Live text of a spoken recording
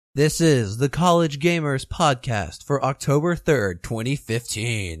This is the College Gamers Podcast for October 3rd,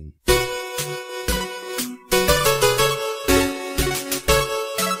 2015.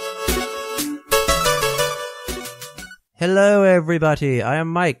 Hello, everybody. I am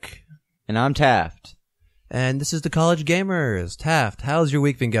Mike. And I'm Taft. And this is the College Gamers. Taft, how's your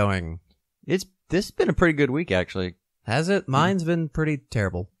week been going? This has been a pretty good week, actually. Has it? Mine's been pretty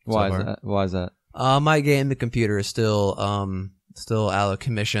terrible. Why is that? My gaming computer is still out of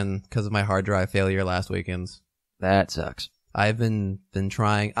commission because of my hard drive failure last weekend. That sucks. I've been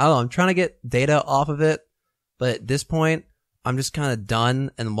trying, I'm trying to get data off of it, but at this point, I'm just kind of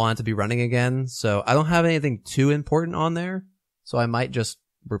done and want it to be running again. So I don't have anything too important on there, so I might just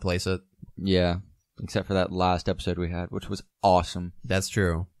replace it. Yeah, except for that last episode we had, which was awesome. That's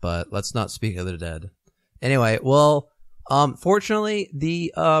true, but let's not speak of the dead. Anyway, well, fortunately,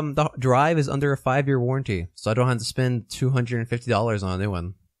 the drive is under a 5-year warranty, so I don't have to spend $250 on a new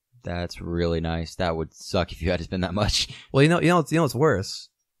one. That's really nice. That would suck if you had to spend that much. Well, you know what's worse?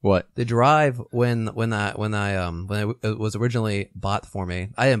 What? The drive when it was originally bought for me,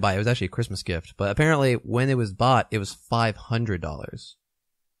 I didn't buy it. It was actually a Christmas gift, but apparently when it was bought, it was $500.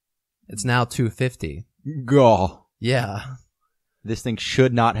 It's now $250. Gah. Yeah. This thing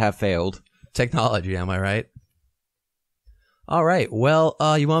should not have failed. Technology, am I right? All right. Well,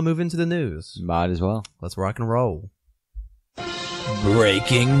 you want to move into the news? Might as well. Let's rock and roll.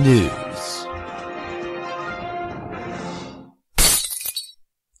 Breaking news.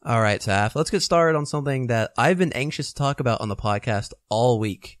 All right, Taff. Let's get started on something that I've been anxious to talk about on the podcast all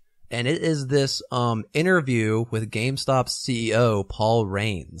week, and it is this interview with GameStop's CEO Paul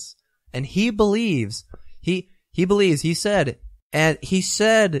Raines, and he said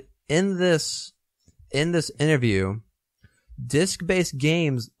in this interview, disc-based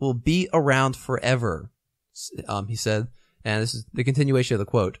games will be around forever. He said, and this is the continuation of the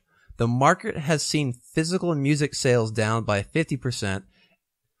quote, "The market has seen physical music sales down by 50%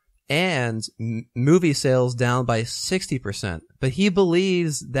 and movie sales down by 60%. But he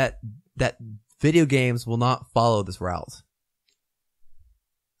believes that video games will not follow this route."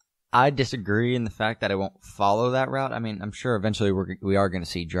 I disagree in the fact that it won't follow that route. I mean, I'm sure eventually we are going to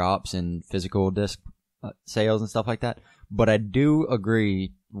see drops in physical disc sales and stuff like that. But I do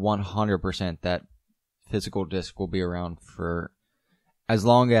agree 100% that physical disc will be around for as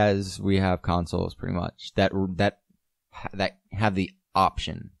long as we have consoles, pretty much, that have the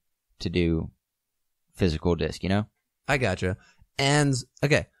option to do physical disc, you know? I gotcha. And,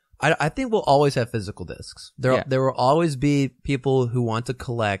 okay, I think we'll always have physical discs. There will always be people who want to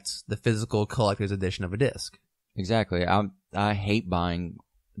collect the physical collector's edition of a disc. Exactly. I hate buying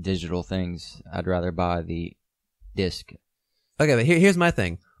digital things. I'd rather buy the disc. Okay, but here's my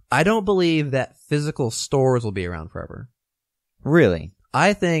thing. I don't believe that physical stores will be around forever. Really?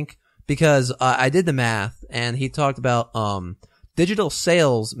 I think because I did the math, and he talked about digital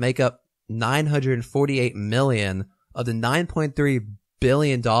sales make up $948 million of the $9.3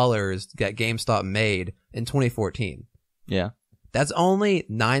 billion that GameStop made in 2014. Yeah. That's only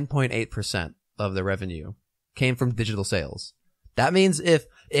 9.8% of the revenue came from digital sales. That means if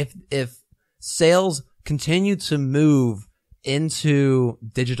sales continue to move into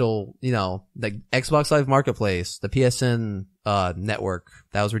digital, you know, the Xbox Live Marketplace, the PSN network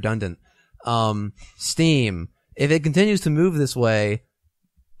that was redundant, Steam, if it continues to move this way,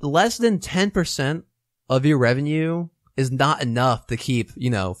 less than 10% of your revenue is not enough to keep, you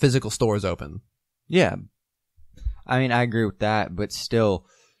know, physical stores open. Yeah. I mean, I agree with that, but still,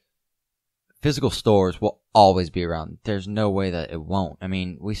 physical stores will always be around. There's no way that it won't. I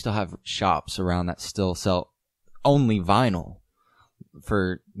mean, we still have shops around that still sell only vinyl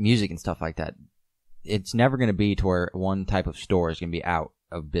for music and stuff like that. It's never going to be to where one type of store is going to be out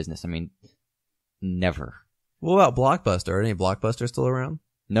of business. I mean, never. What about Blockbuster? Are any Blockbusters still around?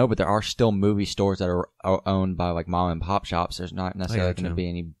 No, but there are still movie stores that are owned by like mom and pop shops. There's not necessarily going to be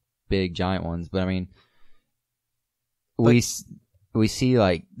any big giant ones, but I mean, we see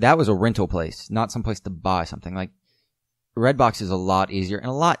like that was a rental place, not some place to buy something. Like Redbox is a lot easier and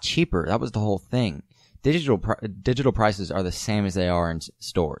a lot cheaper. That was the whole thing. Digital prices are the same as they are in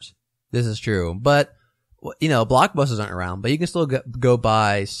stores. This is true, but you know, Blockbusters aren't around, but you can still go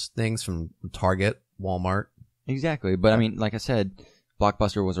buy things from Target, Walmart. Exactly, but I mean, like I said,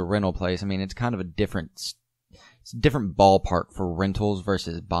 Blockbuster was a rental place. I mean, it's kind of a different ballpark for rentals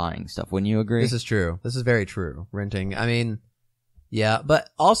versus buying stuff. Wouldn't you agree? This is true. This is very true. Renting. I mean, yeah, but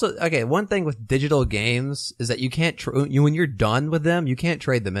also, okay, one thing with digital games is that you can't, when you're done with them, you can't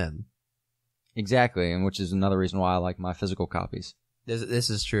trade them in. Exactly, and which is another reason why I like my physical copies. This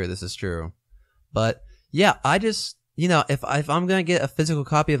is true. This is true. But yeah, if I'm gonna get a physical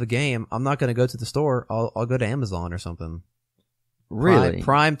copy of a game, I'm not gonna go to the store. I'll go to Amazon or something. Really?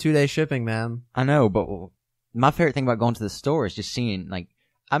 Prime 2-day shipping, man. I know, but my favorite thing about going to the store is just seeing, like,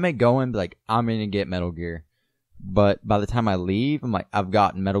 I may go and be like, I'm going to get Metal Gear. But by the time I leave, I'm like, I've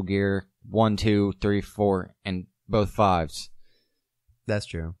gotten Metal Gear 1, 2, 3, 4, and both 5s. That's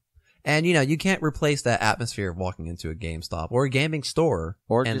true. And, you can't replace that atmosphere of walking into a GameStop or a gaming store.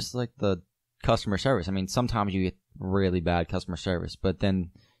 Or just, like, the customer service. I mean, sometimes you get really bad customer service, but then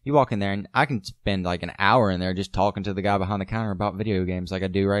you walk in there and I can spend, like, an hour in there just talking to the guy behind the counter about video games like I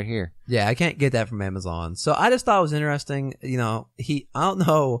do right here. Yeah, I can't get that from Amazon. So I just thought it was interesting. I don't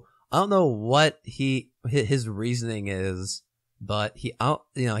know what his reasoning is, but he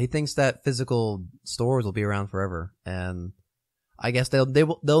thinks that physical stores will be around forever, and I guess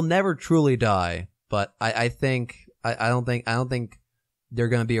they'll never truly die. But I don't think they're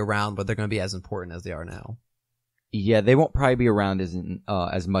going to be around, but they're going to be as important as they are now. Yeah, they won't probably be around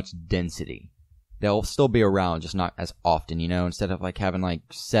as much density. They'll still be around, just not as often, instead of like having like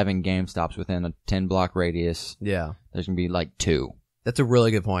 7 GameStops within a 10-block radius. Yeah. There's going to be like 2. That's a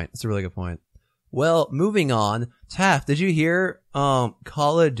really good point. Well, moving on. Taft, did you hear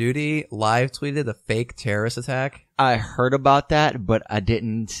Call of Duty live tweeted a fake terrorist attack? I heard about that, but I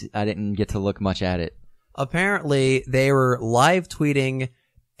didn't get to look much at it. Apparently, they were live tweeting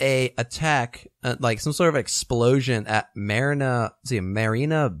a attack, like some sort of explosion at Marina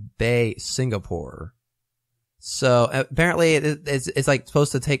Bay, Singapore. So apparently it's like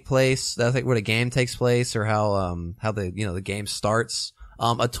supposed to take place. That's like where the game takes place, or how the game starts.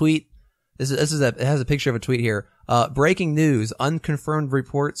 A tweet. It has a picture of a tweet here. Breaking news: unconfirmed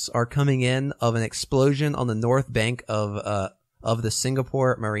reports are coming in of an explosion on the north bank of the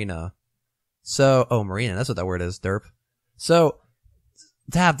Singapore marina. So, marina, that's what that word is, derp. So,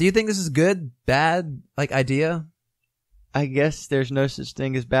 Tab, do you think this is good, bad, like, idea? I guess there's no such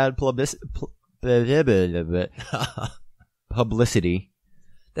thing as bad publicity.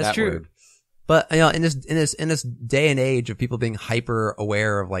 That's true. Word. But, in this day and age of people being hyper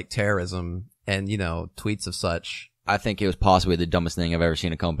aware of, like, terrorism and, tweets of such, I think it was possibly the dumbest thing I've ever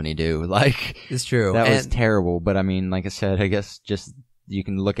seen a company do. Like, it's true. That was terrible. But I mean, like I said, I guess just you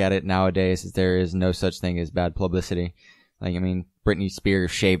can look at it nowadays as there is no such thing as bad publicity. Like, I mean, Britney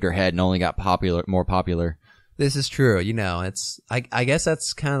Spears shaved her head and only got more popular. This is true. I guess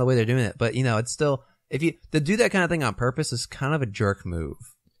that's kind of the way they're doing it. But, it's still, to do that kind of thing on purpose is kind of a jerk move.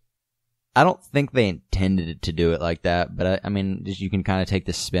 I don't think they intended to do it like that, but I mean, just you can kind of take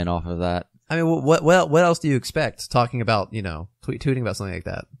the spin off of that. I mean, what else do you expect talking about, tweeting about something like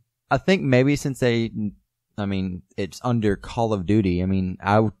that? I think maybe since it's under Call of Duty. I mean,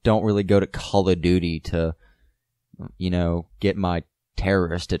 I don't really go to Call of Duty to, get my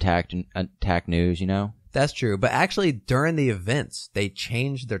terrorist attack news, That's true. But actually, during the events, they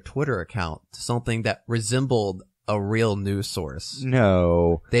changed their Twitter account to something that resembled a real news source.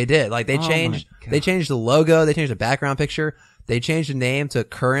 No. They did. Like, they changed the logo, they changed the background picture. They changed the name to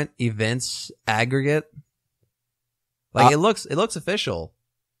Current Events Aggregate. Like, it looks official.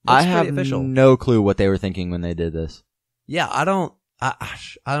 I have no clue what they were thinking when they did this. Yeah, I don't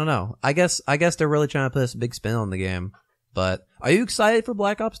know. I guess they're really trying to put this big spin on the game. But are you excited for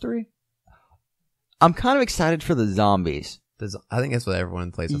Black Ops 3? I'm kind of excited for the zombies. I think that's what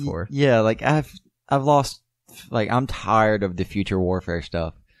everyone plays it for. Yeah, like I've lost, like, I'm tired of the future warfare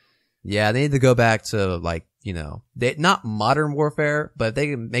stuff. Yeah, they need to go back to, like, not modern warfare, but if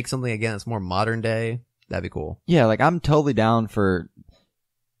they can make something again that's more modern day, that'd be cool. Yeah, like, I'm totally down for,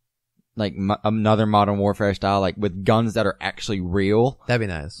 like, another modern warfare style, like, with guns that are actually real. That'd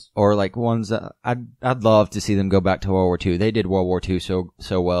be nice. Or, like, ones that I'd love to see them go back to World War II. They did World War II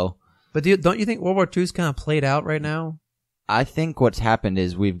so well. But don't you think World War II's kind of played out right now? I think what's happened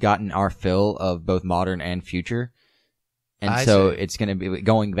is we've gotten our fill of both modern and future. And it's going to be,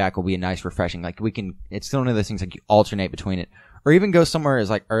 going back will be a nice refreshing. Like, it's still one of those things, like, you alternate between it. Or even go somewhere as,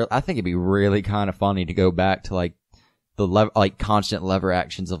 like, I think it'd be really kind of funny to go back to, like, the constant lever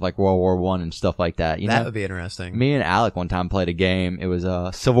actions of, like, World War I and stuff like that. That would be interesting. Me and Alec one time played a game. It was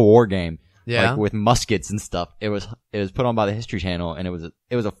a Civil War game. Yeah. Like, with muskets and stuff. It was put on by the History Channel, and it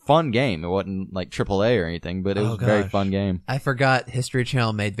was a fun game. It wasn't, like, AAA or anything, but it was a very fun game. I forgot History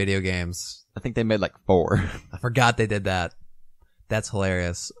Channel made video games. I think they made, like, 4. I forgot they did that. That's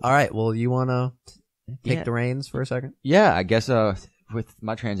hilarious. All right. Well, you want to take the reins for a second? Yeah, I guess with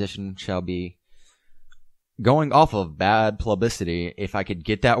my transition shall be going off of bad publicity. If I could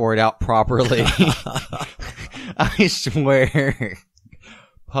get that word out properly, I swear.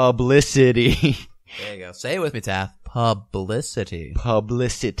 Publicity. There you go. Say it with me, Taff. Publicity.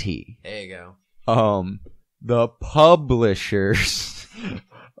 Publicity. There you go. the publishers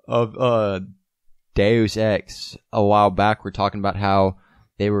of Deus Ex a while back were talking about how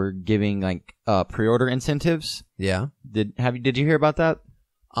they were giving like pre-order incentives. Yeah. Did you hear about that?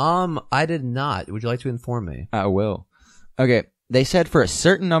 I did not. Would you like to inform me? I will. Okay. They said for a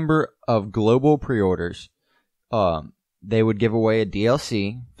certain number of global pre-orders, they would give away a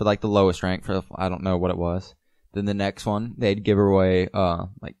DLC for like the lowest rank for I don't know what it was. Then the next one, they'd give away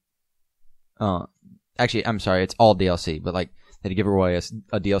actually, I'm sorry, it's all DLC, but like they'd give away a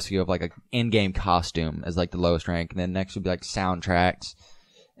DLC of like an in-game costume as like the lowest rank, and then next would be like soundtracks,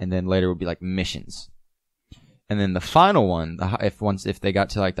 and then later would be like missions. And then the final one, if they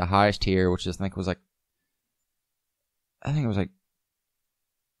got to like the highest tier, which I think was like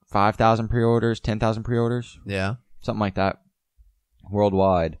 5,000 pre-orders, 10,000 pre-orders. Yeah. Something like that.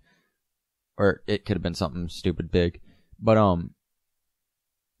 Worldwide. Or it could have been something stupid big. But,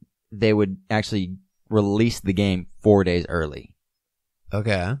 they would actually release the game 4 days early.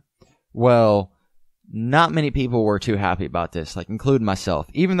 Okay. Well, not many people were too happy about this, like, including myself.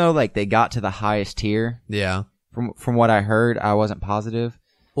 Even though, like, they got to the highest tier. Yeah. From what I heard, I wasn't positive.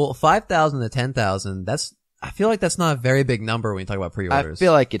 Well, 5,000 to 10,000, I feel like that's not a very big number when you talk about pre-orders. I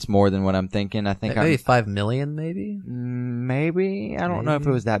feel like it's more than what I'm thinking. I think maybe 5 million, maybe? Maybe. I don't know if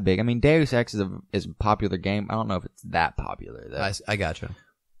it was that big. I mean, Deus Ex is a popular game. I don't know if it's that popular, though. I gotcha.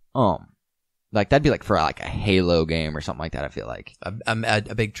 Like, that'd be like for like a Halo game or something like that, I feel like.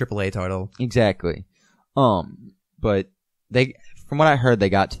 A big AAA title. Exactly. But from what I heard, they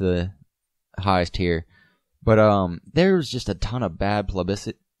got to the highest tier. But, there was just a ton of bad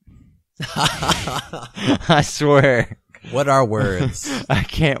publicity. I swear. What are words? I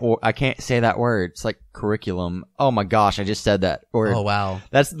can't say that word. It's like curriculum. Oh my gosh, I just said that word. Oh wow.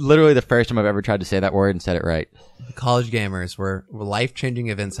 That's literally the first time I've ever tried to say that word and said it right. College gamers, where life-changing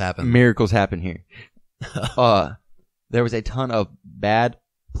events happen. Miracles happen here. There was a ton of bad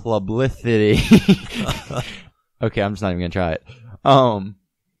publicity. Okay, I'm just not even gonna try it.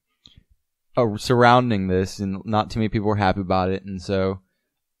 Surrounding this, and not too many people were happy about it, and so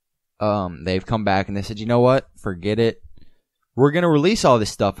they've come back and they said, you know what? Forget it. We're gonna release all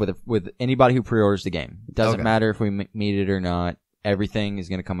this stuff with anybody who pre-orders the game. It doesn't matter if we meet it or not. Everything is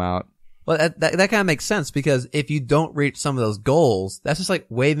gonna come out. Well, that kind of makes sense, because if you don't reach some of those goals, that's just like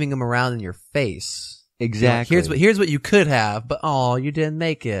waving them around in your face. Exactly. You know, here's what you could have, but you didn't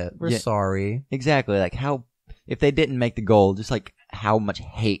make it. We're sorry. Exactly. Like if they didn't make the goal, just like how much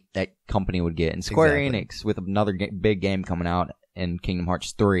hate that company would get. And Square Enix, with another big game coming out in Kingdom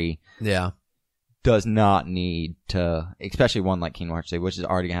Hearts 3, does not need to, especially one like Kingdom Hearts 3, which is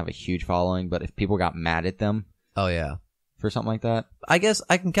already going to have a huge following, but if people got mad at them for something like that. I guess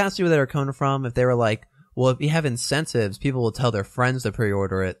I can kind of see where they were coming from. If they were like, well, if you have incentives, people will tell their friends to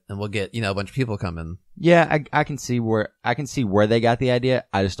pre-order it, and we'll get, a bunch of people coming. Yeah, I can see where they got the idea.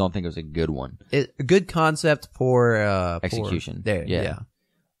 I just don't think it was a good one. A good concept for execution. Yeah.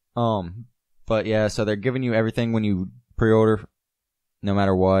 But yeah, so they're giving you everything when you pre-order, no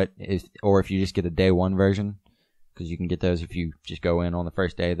matter what, or if you just get a day one version, because you can get those if you just go in on the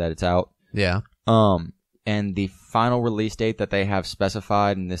first day that it's out. Yeah. And the final release date that they have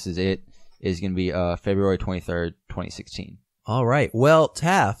specified, and this is it, is going to be February 23rd, 2016. All right. Well,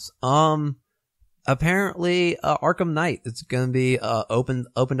 Tafts, apparently Arkham Knight is going to be opened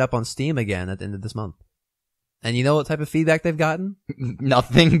up on Steam again at the end of this month. And you know what type of feedback they've gotten?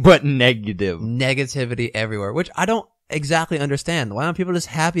 Nothing but negative. Negativity everywhere, which I don't exactly understand. Why aren't people just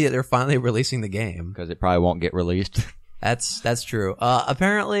happy that they're finally releasing the game? Because it probably won't get released. That's true.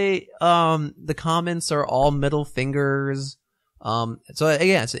 Apparently, the comments are all middle fingers. So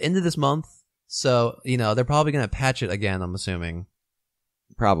again, it's the end of this month. So, they're probably going to patch it again, I'm assuming.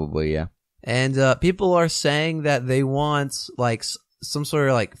 Probably, yeah. And, people are saying that they want, like, some sort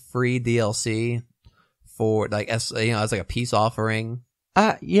of, like, free DLC for, like, as like a peace offering.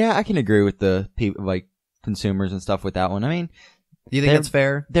 Yeah, I can agree with the people, like, consumers and stuff with that one. I mean, do you think that's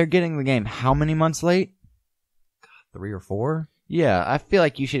fair? They're getting the game how many months late? 3 or 4? Yeah, I feel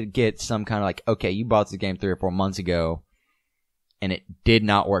like you should get some kind of like, okay, you bought the game 3 or 4 months ago, and it did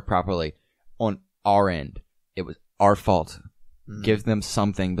not work properly. On our end, it was our fault. Give them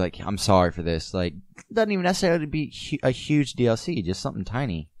something, like, I'm sorry for this. Like, doesn't even necessarily be a huge DLC, just something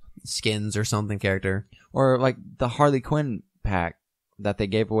tiny. Skins or something, character. Or, like, the Harley Quinn pack that they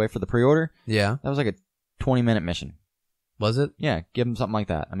gave away for the pre-order. Yeah. That was like a 20-minute mission. Was it? Yeah, give them something like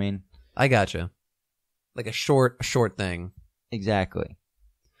that. I mean... I gotcha. Like a short thing. Exactly.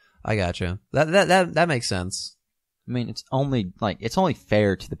 I gotcha. That makes sense. I mean, it's only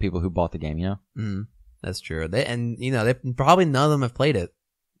fair to the people who bought the game, That's true. They probably none of them have played it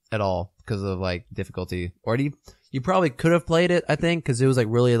at all. because of like difficulty, or you probably could have played it, I think, because it was like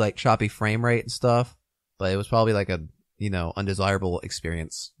really like choppy frame rate and stuff, but it was probably like a undesirable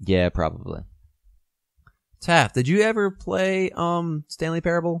experience. Yeah, probably. Taft, did you ever play Stanley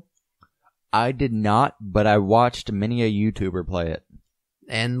Parable? I did not, but I watched many a YouTuber play it.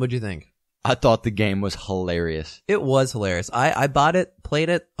 And what'd you think? I thought the game was hilarious. It was hilarious. I bought it, played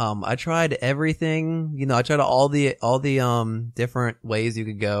it. I tried everything. I tried all the different ways you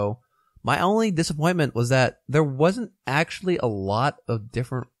could go. My only disappointment was that there wasn't actually a lot of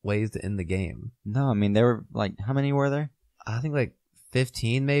different ways to end the game. No, I mean, there were like, how many were there? I think like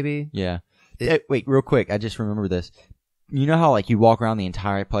 15 maybe. Yeah. Wait, real quick. I just remember this. You know how like you walk around the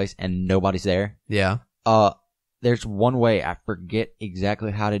entire place and nobody's there? Yeah. There's one way. I forget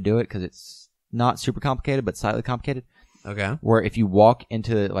exactly how to do it because it's not super complicated, but slightly complicated. Okay. Where if you walk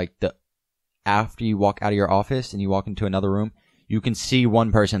into like after you walk out of your office and you walk into another room, you can see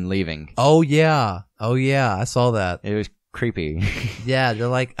one person leaving. Oh yeah. I saw that. It was creepy. Yeah, they're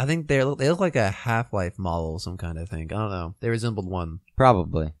like, I think they look like a Half-Life model of some kind, I think. I don't know. They resembled one.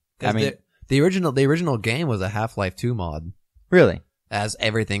 Probably. I mean, the original game was a Half-Life 2 mod. Really? As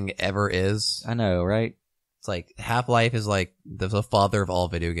everything ever is. I know, right? It's like Half-Life is like the father of all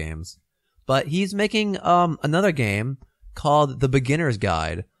video games. But he's making another game called The Beginner's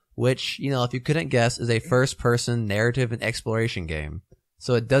Guide, which, if you couldn't guess, is a first-person narrative and exploration game.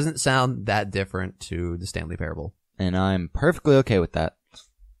 So it doesn't sound that different to the Stanley Parable. And I'm perfectly okay with that.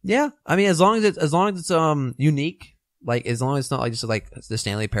 Yeah, I mean, as long as it's unique, like as long as it's not like just like the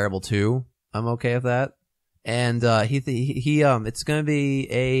Stanley Parable 2, I'm okay with that. And it's going to be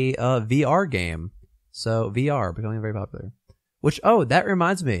a VR game. So VR becoming very popular. Which that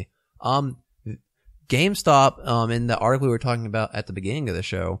reminds me. GameStop in the article we were talking about at the beginning of the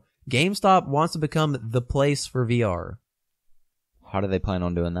show, GameStop wants to become the place for VR. How do they plan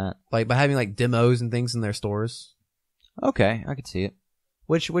on doing that? Like by having like demos and things in their stores. Okay, I could see it.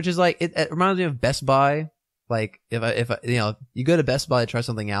 Which is like it reminds me of Best Buy. Like if you go to Best Buy to try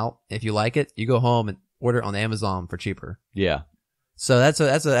something out, if you like it, you go home and order it on Amazon for cheaper. Yeah. So that's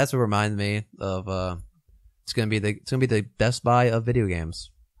what reminds me of it's gonna be the Best Buy of video games.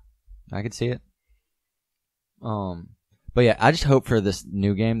 I could see it. But yeah, I just hope for this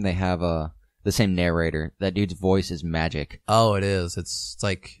new game they have the same narrator. That dude's voice is magic. Oh, it is. It's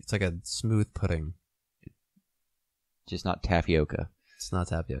like a smooth pudding. Just not tapioca. It's not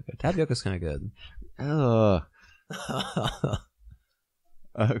tapioca. Tapioca's kind of good. Ugh.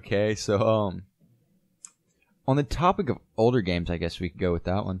 Okay, so on the topic of older games, I guess we could go with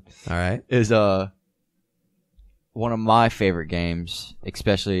that one. All right. Is one of my favorite games,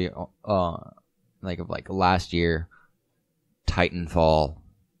 especially like last year, Titanfall.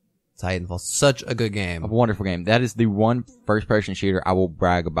 Such a good game. A wonderful game. That is the one first-person shooter I will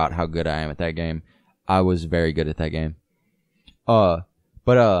brag about how good I am at that game. I was very good at that game. But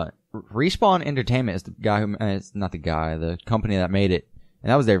Respawn Entertainment is the guy who, it's not the guy, the company that made it.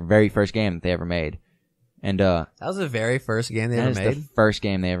 And that was their very first game that they ever made. And, that was the very first game they ever made? That is the first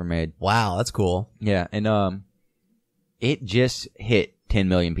game they ever made. Wow, that's cool. Yeah, and, it just hit 10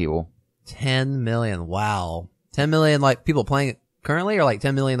 million people. 10 million, wow. 10 million, like, people playing it currently, or like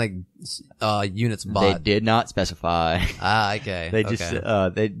 10 million, like, units bought? They did not specify. Ah, okay. They just,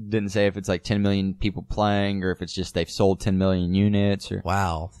 they didn't say if it's like 10 million people playing, or if it's just they've sold 10 million units, or.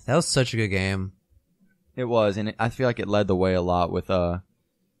 Wow. That was such a good game. It was, and I feel like it led the way a lot with,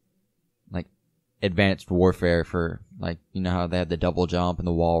 like, advanced warfare for, like, you know how they had the double jump and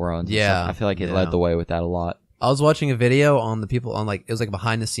the wall runs and yeah. stuff. I feel like it led the way with that a lot. I was watching a video on the people on like, it was like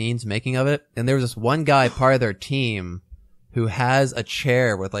behind the scenes making of it. And there was this one guy, part of their team, who has a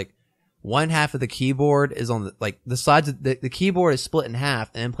chair with like one half of the keyboard is on the, like the sides of the keyboard is split in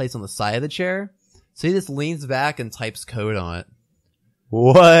half and then placed on the side of the chair. So he just leans back and types code on it.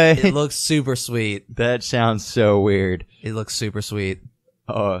 What? It looks super sweet. That sounds so weird. It looks super sweet.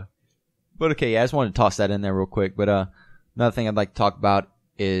 But okay, yeah, I just wanted to toss that in there real quick. But, another thing I'd like to talk about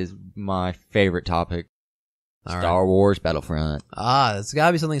is my favorite topic. Star Wars Battlefront. Ah, it's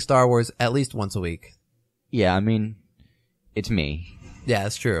gotta be something Star Wars at least once a week. Yeah, I mean, it's me. Yeah,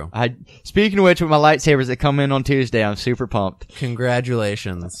 it's true. Speaking of which, with my lightsabers that come in on Tuesday, I'm super pumped.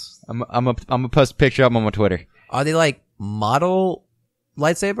 Congratulations. I'm gonna post a picture of them on my Twitter. Are they like model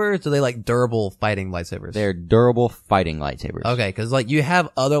lightsabers? Or are they like durable fighting lightsabers? They're durable fighting lightsabers. Okay, because like you have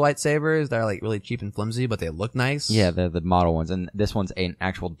other lightsabers that are like really cheap and flimsy, but they look nice. Yeah, they're the model ones, and this one's an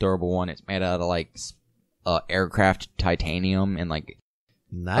actual durable one. It's made out of like aircraft titanium and like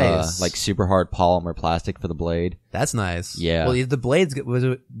nice, like super hard polymer plastic for the blade. That's nice. Yeah. Well, the blades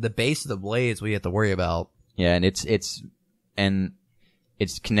the base of the blades we have to worry about. Yeah, and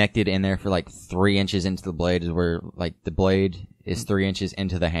it's connected in there for like 3 inches into the blade is where like the blade is 3 inches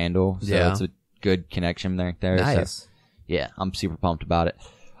into the handle. So it's a good connection there. Nice. So, yeah, I'm super pumped about it.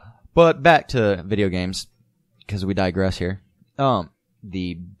 But back to video games, because we digress here.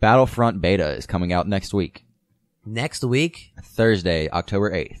 The Battlefront beta is coming out next week. Next week? Thursday, October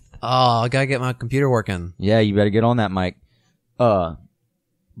 8th. Oh, I gotta get my computer working. Yeah, you better get on that, Mike.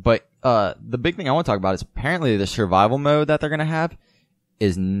 But the big thing I want to talk about is apparently the survival mode that they're going to have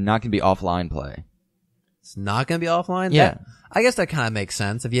is not going to be offline play. It's not going to be offline? Yeah. I guess that kind of makes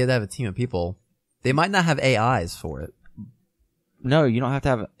sense. If you had to have a team of people, they might not have AIs for it. No, you don't have to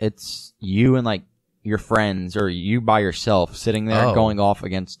have, it's you and like your friends or you by yourself sitting there going off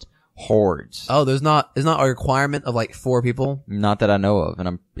against hordes. Oh, it's not a requirement of like 4 people? Not that I know of,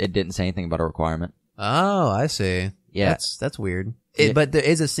 and it didn't say anything about a requirement. Oh, I see. Yeah. That's weird. Yeah. But there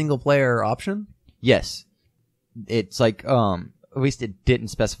is a single player option? Yes. It's like, at least it didn't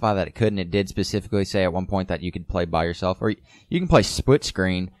specify that it could, and it did specifically say at one point that you could play by yourself, or you can play split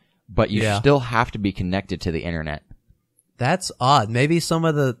screen, but you still have to be connected to the internet. That's odd. Maybe some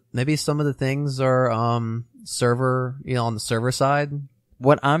of the things are, server, on the server side.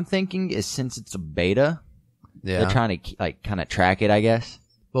 What I'm thinking is since it's a beta, they're trying to like kind of track it, I guess.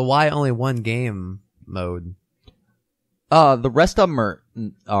 But why only one game mode? The rest of them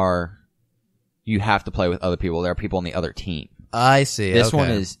are you have to play with other people. There are people on the other team. I see. This one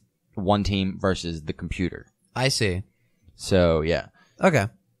is one team versus the computer. I see. So, yeah. Okay.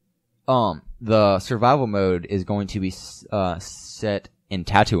 The survival mode is going to be set in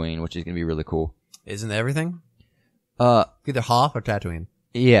Tatooine, which is going to be really cool. Isn't everything? Either Hoth or Tatooine.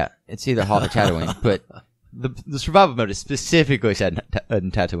 Yeah, it's either Hoth or Tatooine, but the survival mode is specifically set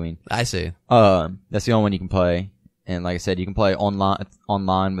in Tatooine. I see. That's the only one you can play. And like I said, you can play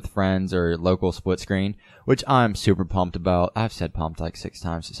online with friends or local split screen, which I'm super pumped about. I've said pumped like 6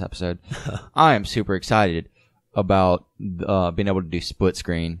 times this episode. I am super excited about being able to do split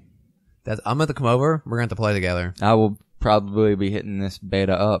screen. I'm going to come over. We're going to have to play together. I will probably be hitting this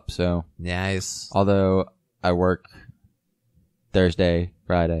beta up, so. Nice. Although I work Thursday,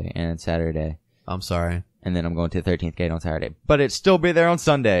 Friday, and Saturday. I'm sorry. And then I'm going to the 13th gate on Saturday. But it'd still be there on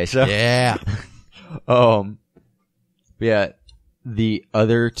Sunday, so. Yeah. Yeah, the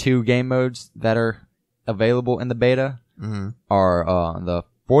other 2 game modes that are available in the beta are the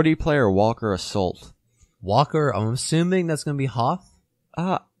 40-player Walker Assault. Walker, I'm assuming that's going to be Hoth?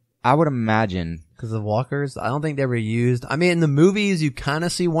 I would imagine. Because of walkers? I don't think they were used. I mean, in the movies, you kind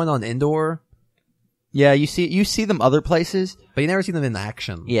of see one on Endor. Yeah, you see them other places. But you never see them in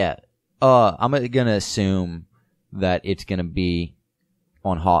action. Yeah. I'm going to assume that it's going to be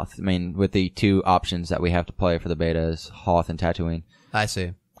on Hoth. I mean, with the 2 options that we have to play for the beta is Hoth and Tatooine. I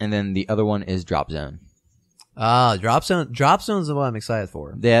see. And then the other one is Drop Zone. Drop Zone. Drop Zone is the one I'm excited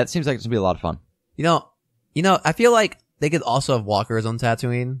for. Yeah, it seems like it's going to be a lot of fun. I feel like they could also have walkers on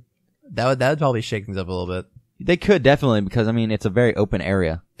Tatooine. That would probably shake things up a little bit. They could definitely, because I mean, it's a very open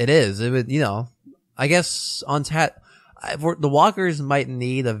area. It is. It would, I guess on the walkers might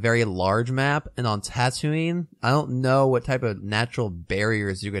need a very large map, and on Tatooine, I don't know what type of natural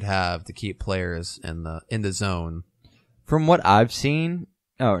barriers you could have to keep players in the zone. From what I've seen,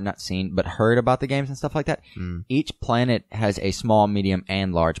 not seen, but heard about the games and stuff like that, each planet has a small, medium,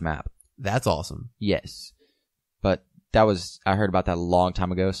 and large map. That's awesome. Yes. But I heard about that a long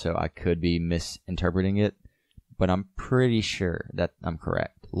time ago, so I could be misinterpreting it, but I'm pretty sure that I'm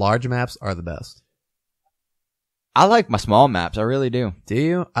correct. Large maps are the best. I like my small maps. I really do. Do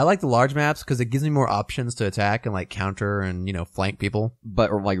you? I like the large maps because it gives me more options to attack and like counter and, flank people.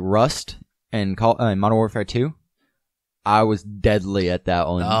 But like Rust and Modern Warfare 2, I was deadly at that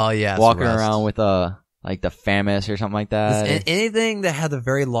one. Oh yeah. Walking around with like the FAMAS or something like that. Anything that had a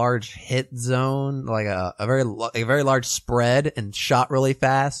very large hit zone, like a very large spread and shot really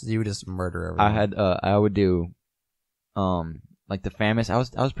fast, you would just murder everyone. I would do, like the FAMAS. I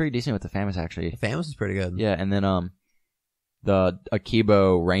was pretty decent with the FAMAS actually. The FAMAS is pretty good. Yeah, and then the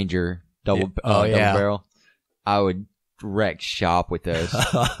Akibo Ranger double barrel. I would wreck shop with those.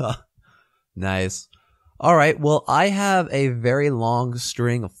 Nice. All right. Well, I have a very long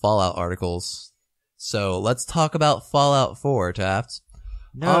string of Fallout articles. So let's talk about Fallout 4, Taft.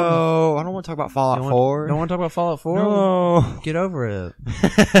 No, I don't want to talk about Fallout 4. Don't want to talk about Fallout 4? No. Get over it.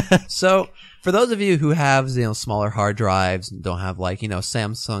 So, for those of you who have, smaller hard drives and don't have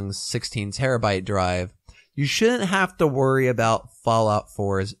Samsung's 16 terabyte drive, you shouldn't have to worry about Fallout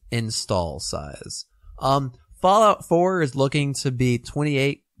 4's install size. Fallout 4 is looking to be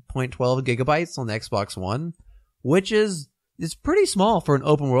 28.12 gigabytes on the Xbox One, which is pretty small for an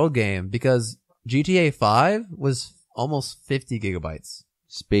open world game because GTA 5 was almost 50 gigabytes.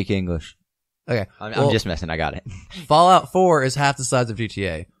 Speak English. Okay. I'm just messing. I got it. Fallout 4 is half the size of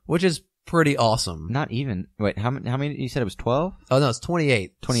GTA, which is pretty awesome. Not even. Wait, how many? You said it was 12? Oh, no, it's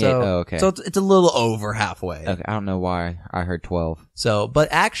 28. 28. Okay. So it's a little over halfway. Okay. I don't know why I heard 12. So, but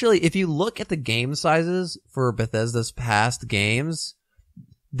actually, if you look at the game sizes for Bethesda's past games,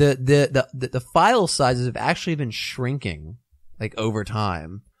 the file sizes have actually been shrinking, like, over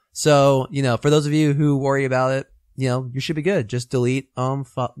time. So, for those of you who worry about it, you should be good. Just delete,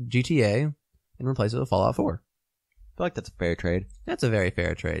 GTA and replace it with Fallout 4. I feel like that's a fair trade. That's a very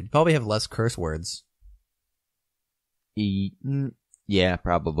fair trade. You probably have less curse words. Yeah,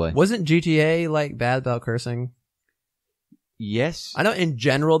 probably. Wasn't GTA, like, bad about cursing? Yes. I know in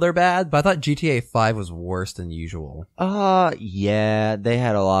general they're bad, but I thought GTA 5 was worse than usual. Yeah, they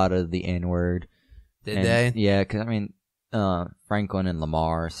had a lot of the N-word. Did they? Yeah, because, Franklin and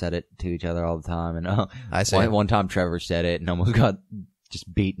Lamar said it to each other all the time, and I see. One time Trevor said it and almost got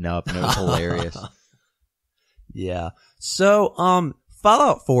just beaten up, and it was hilarious. Yeah. So,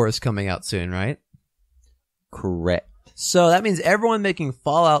 Fallout 4 is coming out soon, right? Correct. So that means everyone making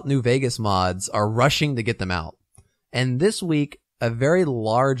Fallout New Vegas mods are rushing to get them out. And this week, a very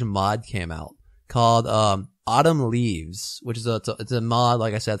large mod came out called Autumn Leaves, which is it's a mod,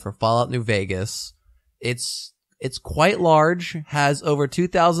 like I said, for Fallout New Vegas. It's quite large, has over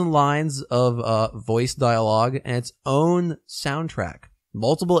 2,000 lines of voice dialogue, and its own soundtrack.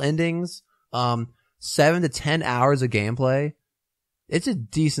 Multiple endings, 7 to 10 hours of gameplay. It's a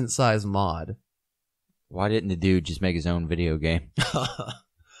decent sized mod. Why didn't the dude just make his own video game?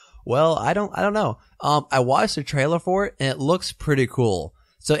 Well, I don't know. I watched the trailer for it and it looks pretty cool.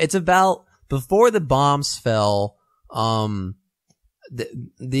 So it's about before the bombs fell,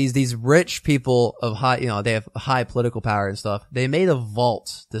 these rich people of high, they have high political power and stuff. They made a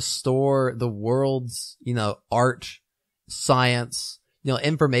vault to store the world's, art, science,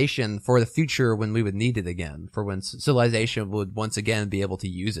 information for the future when we would need it again, for when civilization would once again be able to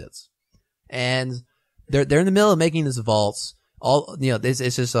use it. And they're in the middle of making this vault.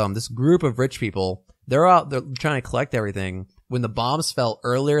 It's just this group of rich people. They're trying to collect everything when the bombs fell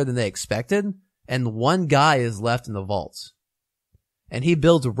earlier than they expected, and one guy is left in the vault. And he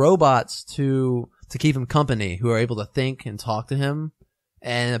builds robots to keep him company, who are able to think and talk to him.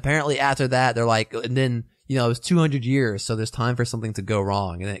 And apparently after that, they're like, and then, it was 200 years, so there's time for something to go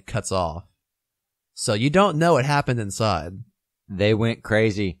wrong, and then it cuts off. So you don't know what happened inside. They went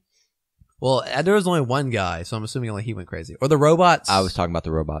crazy. Well, there was only one guy, so I'm assuming only he went crazy. Or the robots. I was talking about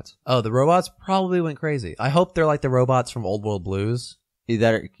the robots. Oh, the robots probably went crazy. I hope they're like the robots from Old World Blues.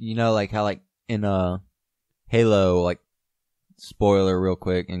 That like how like in Halo, like, spoiler real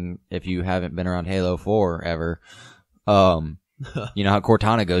quick, and if you haven't been around Halo 4 ever, you know how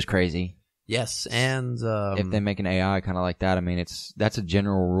Cortana goes crazy. Yes, and if they make an AI kind of like that, that's a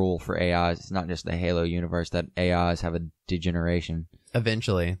general rule for AIs. It's not just the Halo universe that AIs have a degeneration.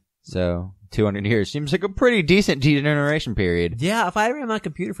 Eventually. So 200 years seems like a pretty decent degeneration period. Yeah, if I ran my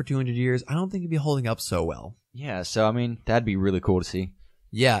computer for 200 years, I don't think it'd be holding up so well. Yeah, so that'd be really cool to see.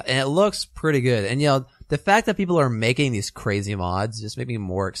 Yeah, and it looks pretty good. And the fact that people are making these crazy mods just made me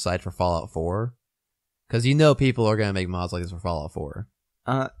more excited for Fallout 4. Because people are going to make mods like this for Fallout 4.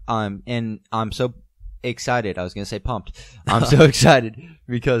 And I'm so excited. I was going to say pumped. I'm so excited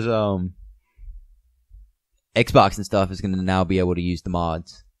because Xbox and stuff is going to now be able to use the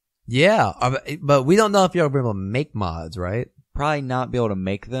mods. Yeah, but we don't know if you'll be able to make mods, right? Probably not be able to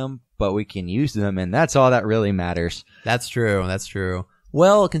make them, but we can use them, and that's all that really matters. That's true.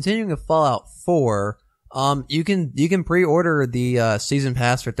 Well, continuing with Fallout 4, you can pre-order the season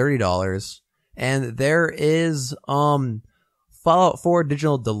pass for $30, and there is Fallout 4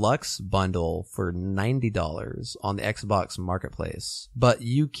 Digital Deluxe bundle for $90 on the Xbox Marketplace. But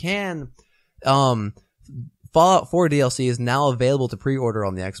you can Fallout 4 DLC is now available to pre-order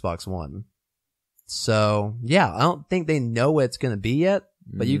on the Xbox One. So, yeah, I don't think they know what it's going to be yet,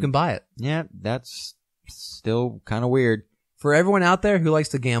 but you can buy it. Yeah, that's still kind of weird. For everyone out there who likes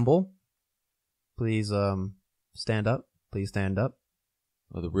to gamble, please stand up. Please stand up.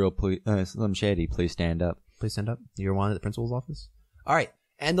 Oh, the real Slim Shady, please stand up. Please stand up. You're wanted at the principal's office. All right.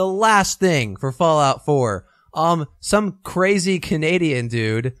 And the last thing for Fallout 4, some crazy Canadian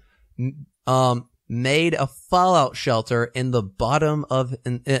dude made a Fallout shelter in the bottom of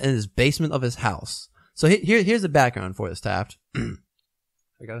in his basement of his house. So here's the background for this, Taft.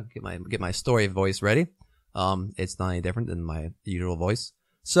 I gotta get my story voice ready. It's not any different than my usual voice.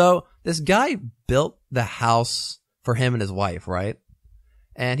 So this guy built the house for him and his wife, right?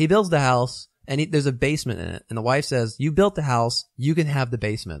 And he builds the house, and there's a basement in it. And the wife says, "You built the house, you can have the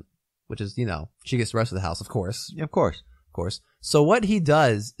basement," which is, she gets the rest of the house, of course. Yeah, of course. of course. So what he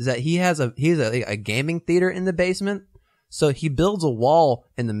does is that he has a gaming theater in the basement. So he builds a wall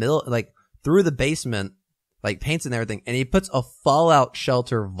in the middle, like through the basement, like paints and everything, and he puts a Fallout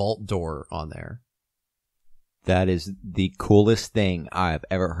Shelter vault door on there. That is the coolest thing I've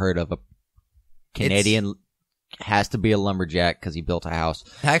ever heard of. A Canadian has to be a lumberjack because he built a house.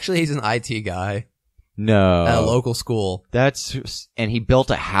 Actually, he's an IT guy. No. At a local school. And he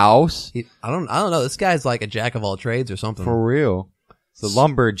built a house? I don't know. This guy's like a jack of all trades or something. For real. It's a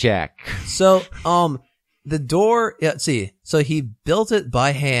lumberjack. So, the door, so he built it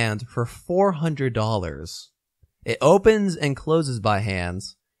by hand for $400. It opens and closes by hand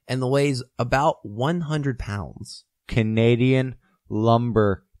and weighs about 100 pounds. Canadian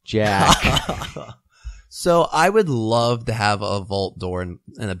lumberjack. So I would love to have a vault door in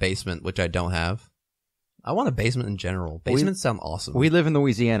a basement, which I don't have. I want a basement in general. Basements sound awesome. We live in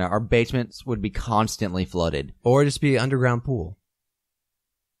Louisiana. Our basements would be constantly flooded. Or just be an underground pool.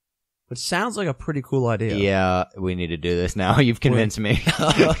 Which sounds like a pretty cool idea. Yeah, we need to do this now. You've convinced me.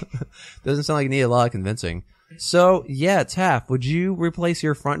 Doesn't sound like you need a lot of convincing. So, yeah, Taff, would you replace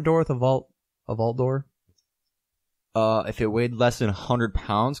your front door with a vault door? If it weighed less than 100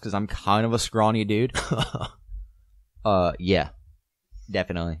 pounds, because I'm kind of a scrawny dude. Yeah.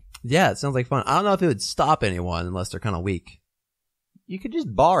 Definitely. Yeah, it sounds like fun. I don't know if it would stop anyone unless they're kind of weak. You could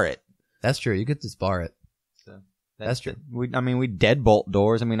just bar it. That's true. You could just bar it. So that's true. We deadbolt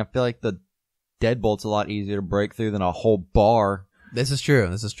doors. I mean, I feel like the deadbolt's a lot easier to break through than a whole bar. This is true.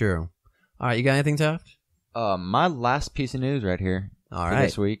 All right, you got anything, Taft? My last piece of news right here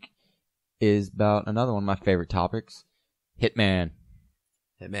this week is about another one of my favorite topics, Hitman.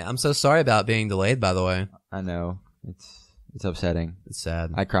 Hitman. I'm so sorry about being delayed, by the way. I know. It's upsetting. It's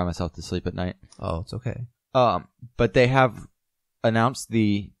sad. I cry myself to sleep at night. Oh, it's okay. But they have announced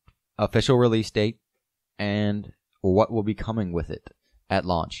the official release date and what will be coming with it at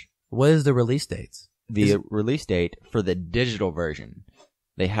launch. What is the release date? The release date for the digital version.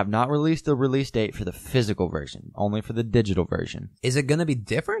 They have not released the release date for the physical version, only for the digital version. Is it going to be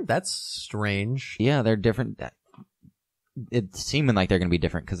different? That's strange. Yeah, they're different. It's seeming like they're going to be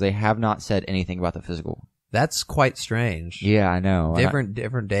different because they have not said anything about the physical. That's quite strange. Yeah, I know.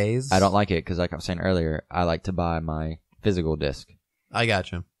 Different days. I don't like it because, like I was saying earlier, I like to buy my physical disc. I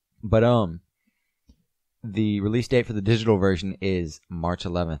gotcha. But the release date for the digital version is March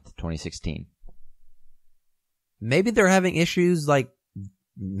 11th, 2016. Maybe they're having issues like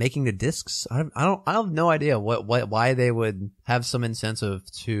making the discs. I have no idea why they would have some incentive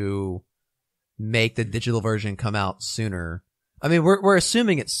to make the digital version come out sooner. I mean, we're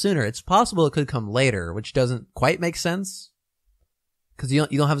assuming it's sooner. It's possible it could come later, which doesn't quite make sense because you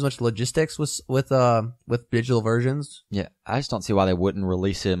don't have as much logistics with digital versions. Yeah, I just don't see why they wouldn't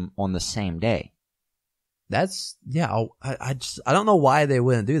release him on the same day. That's I don't know why they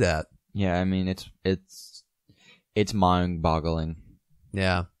wouldn't do that. Yeah, I mean it's mind-boggling.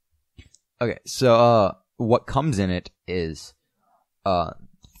 Yeah. Okay, so what comes in it is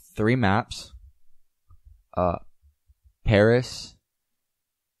 3 maps. Paris,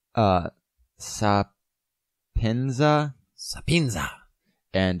 Sapienza,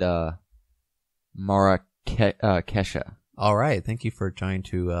 and Marrakesha. All right, thank you for trying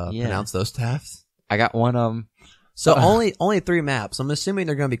to pronounce those Tafts. I got one. So only 3 maps. I'm assuming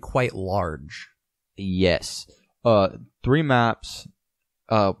they're going to be quite large. Yes. 3 maps.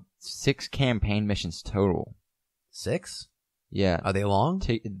 6 campaign missions total. 6? Yeah. Are they long?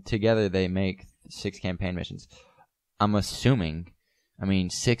 Together they make 6 campaign missions. I'm assuming. I mean,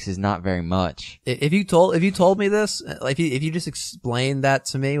 6 is not very much. If you told me this, like if you just explained that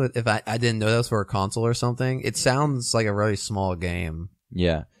to me, if I didn't know this for a console or something, it sounds like a really small game.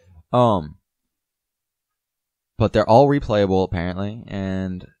 Yeah. But they're all replayable apparently,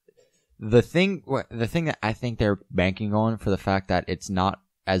 and the thing that I think they're banking on for the fact that it's not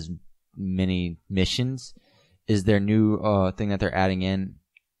as many missions is their new thing that they're adding in,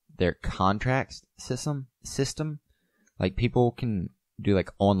 their contracts system. Like, people can do,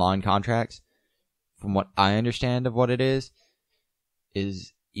 like, online contracts. From what I understand of what it is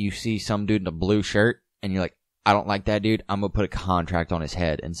you see some dude in a blue shirt, and you're like, I don't like that dude, I'm gonna put a contract on his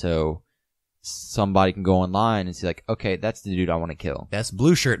head. And so somebody can go online and see, like, okay, that's the dude I want to kill. That's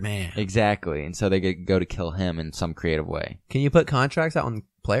Blue Shirt Man. Exactly. And so they could go to kill him in some creative way. Can you put contracts out on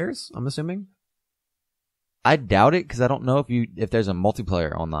players, I'm assuming? I doubt it, because I don't know if there's a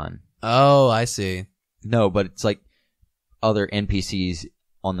multiplayer online. Oh, I see. No, but it's like other NPCs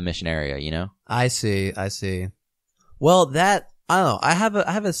on the mission area, you know? I see. Well, I don't know. I have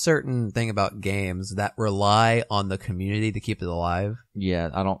a certain thing about games that rely on the community to keep it alive. Yeah,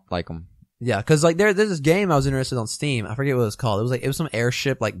 I don't like them. Yeah, because like there's this game I was interested on Steam. I forget what it was called. It was some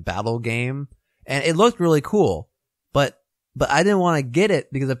airship like battle game, and it looked really cool. But I didn't want to get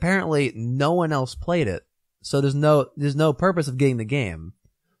it because apparently no one else played it. So there's no purpose of getting the game.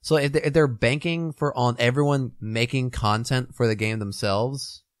 So if they're banking on everyone making content for the game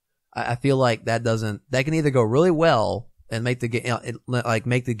themselves, I feel like that can either go really well and make the game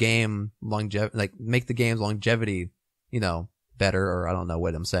make the game make the game's longevity, better, or I don't know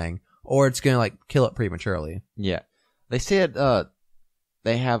what I'm saying. Or it's going to like kill it prematurely. Yeah. They said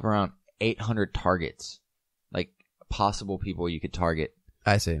they have around 800 targets. Like possible people you could target.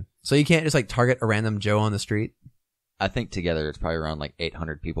 I see. So you can't just like target a random Joe on the street? I think together it's probably around like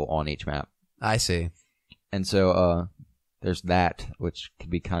 800 people on each map. I see. And so there's that, which could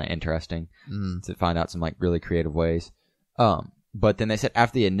be kind of interesting to find out some like really creative ways. But then they said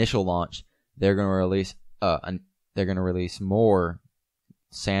after the initial launch, they're going to release more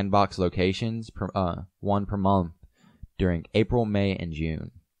sandbox locations, one per month during April, May, and June.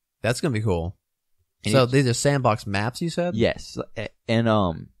 That's gonna be cool. And so these are sandbox maps, you said? Yes,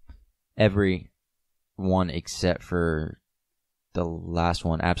 and every one except for the last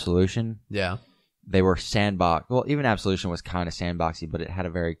one, Absolution. Yeah, they were sandbox. Well, even Absolution was kind of sandboxy, but it had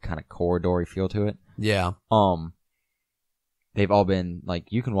a very kind of corridory feel to it. Yeah. They've all been like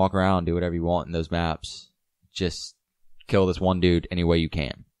you can walk around, do whatever you want in those maps. Just kill this one dude any way you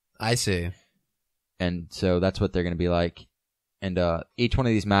can. I see. And so that's what they're going to be like. And each one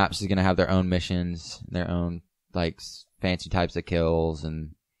of these maps is going to have their own missions, their own like fancy types of kills,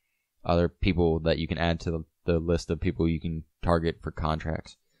 and other people that you can add to the list of people you can target for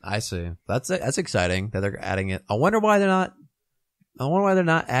contracts. I see. That's exciting that they're adding it. I wonder why they're not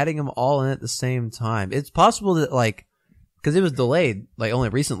adding them all in at the same time. It's possible that like because it was delayed like only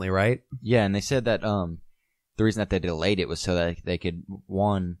recently, right? Yeah, and they said that the reason that they delayed it was so that they could,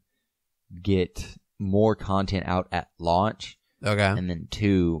 one, get more content out at launch. Okay. And then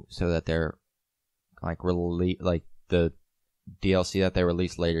two, so that they're like the DLC that they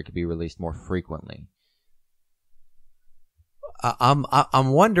release later could be released more frequently.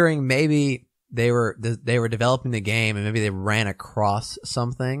 I'm wondering maybe they were developing the game and maybe they ran across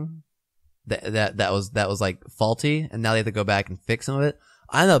something that was like faulty and now they have to go back and fix some of it.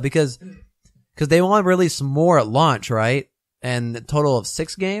 I don't know because they want to release more at launch, right? And a total of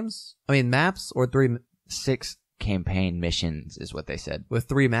 6 maps or 3? 6 campaign missions is what they said. With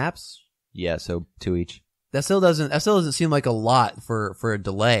 3 maps? Yeah, so 2 each. That still doesn't seem like a lot for a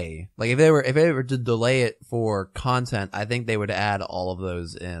delay. Like if they were to delay it for content, I think they would add all of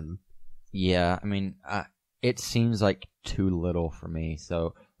those in. Yeah, I mean, it seems like too little for me.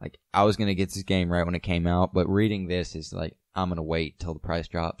 So like I was gonna get this game right when it came out, but reading this is like I'm gonna wait till the price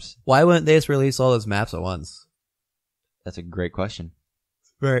drops. Why wouldn't they just release all those maps at once? That's a great question.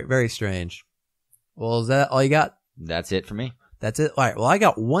 Very, very strange. Well, is that all you got? That's it for me. That's it. All right. Well, I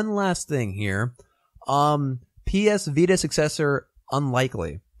got one last thing here. PS Vita successor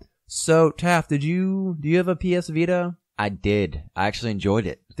unlikely. So, Taft, do you have a PS Vita? I did. I actually enjoyed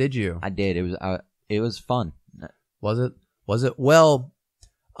it. Did you? I did. It was fun. Was it? Well,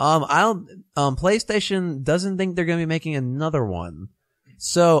 PlayStation doesn't think they're going to be making another one.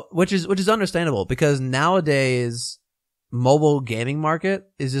 So, which is understandable because nowadays mobile gaming market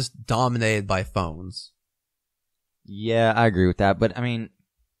is just dominated by phones. Yeah, I agree with that. But I mean,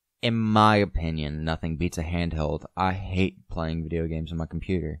 in my opinion, nothing beats a handheld. I hate playing video games on my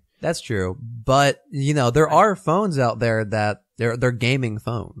computer. That's true. But, there are phones out there that they're gaming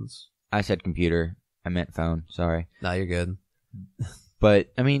phones. I said computer. I meant phone. Sorry. No, you're good.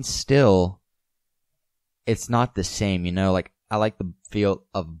 But, I mean, still, it's not the same, like, I like the feel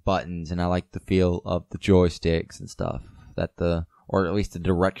of buttons and I like the feel of the joysticks and stuff or at least the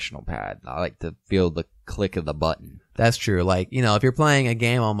directional pad. I like to feel the click of the button. That's true. Like, if you're playing a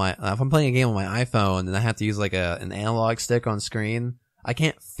game if I'm playing a game on my iPhone and I have to use like an analog stick on screen, I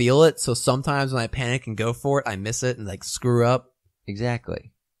can't feel it. So sometimes when I panic and go for it, I miss it and like screw up.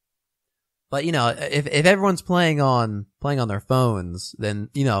 Exactly. But if everyone's playing on their phones, then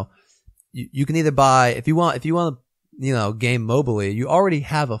you can either buy if you want to game mobily, you already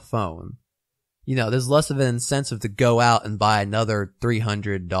have a phone. There's less of an incentive to go out and buy another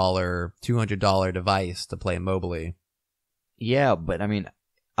 $300, $200 device to play mobily. Yeah, but I mean,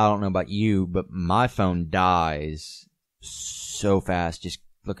 I don't know about you, but my phone dies so fast just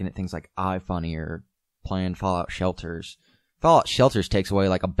looking at things like iFunny or playing Fallout Shelters. Fallout Shelters takes away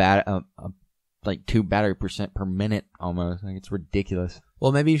like like 2 battery percent per minute almost. Like it's ridiculous.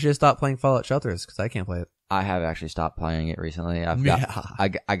 Well, maybe you should stop playing Fallout Shelters because I can't play it. I have actually stopped playing it recently. I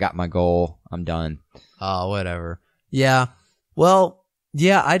got my goal. I'm done. Oh, whatever. Yeah. Well,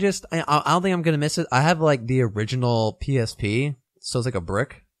 Yeah, I don't think I'm gonna miss it. I have like the original PSP, so it's like a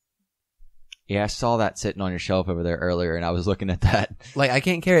brick. Yeah, I saw that sitting on your shelf over there earlier, and I was looking at that. Like, I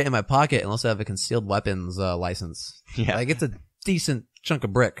can't carry it in my pocket unless I have a concealed weapons license. Yeah. Like, it's a decent chunk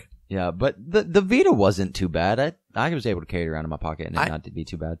of brick. Yeah, but the Vita wasn't too bad. I was able to carry it around in my pocket and it not to be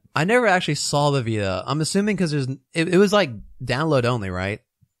too bad. I never actually saw the Vita. I'm assuming because it was like download only, right?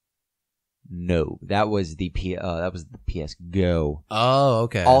 No, that was the PS Go. Oh,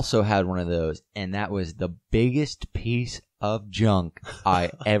 okay. Also had one of those, and that was the biggest piece of junk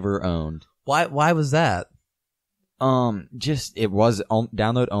I ever owned. Why was that? Just it was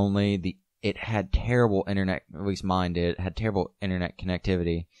download only. It had terrible internet. At least mine did. It had terrible internet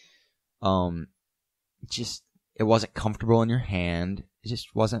connectivity. It wasn't comfortable in your hand. It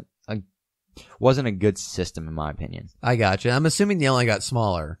just wasn't a good system in my opinion. I gotcha. I'm assuming they only got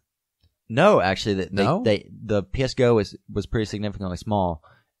smaller. No, actually, No? the PS Go was pretty significantly small,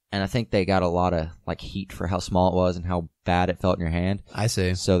 and I think they got a lot of like heat for how small it was and how bad it felt in your hand. I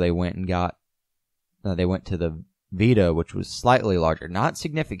see. So they went to the Vita, which was slightly larger, not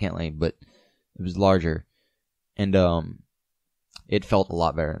significantly, but it was larger, and it felt a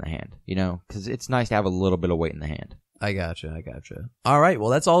lot better in the hand, because it's nice to have a little bit of weight in the hand. I gotcha. All right, well,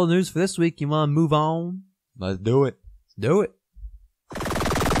 that's all the news for this week. You want to move on? Let's do it. Do it.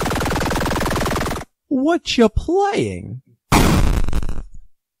 What you playing?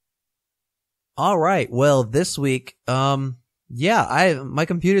 All right. Well, this week, my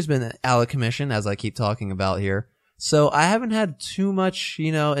computer's been out of commission, as I keep talking about here. So I haven't had too much,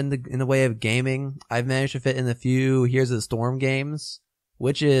 in the way of gaming. I've managed to fit in a few Here's of the Storm games,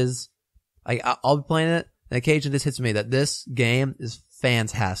 which is, I'll be playing it, and occasionally this hits me that this game is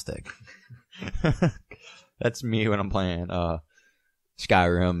fantastic. That's me when I'm playing,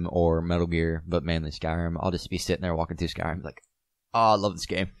 Skyrim or Metal Gear, but mainly Skyrim. I'll just be sitting there walking through Skyrim like, oh, I love this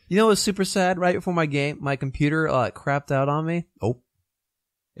game. You know what's super sad? Right before my computer crapped out on me. Oh.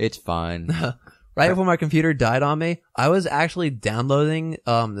 It's fine. Right before my computer died on me, I was actually downloading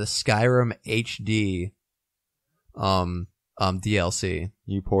the Skyrim HD DLC.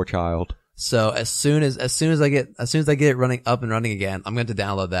 You poor child. So as soon as I get it running up and running again, I'm going to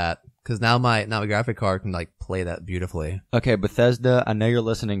download that. Because now my graphic card can play that beautifully. Okay, Bethesda, I know you're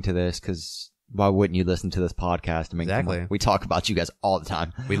listening to this because why wouldn't you listen to this podcast? I mean, exactly. We talk about you guys all the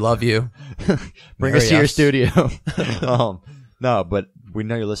time. We love you. Bring us to your studio. No, but we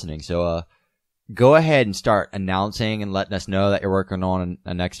know you're listening. So go ahead and start announcing and letting us know that you're working on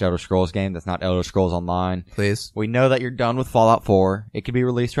a next Elder Scrolls game that's not Elder Scrolls Online. Please. We know that you're done with Fallout 4. It could be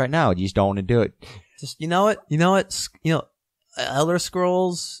released right now. You just don't want to do it. Just you know what? Elder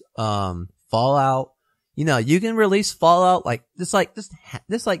Scrolls, Fallout, you can release Fallout just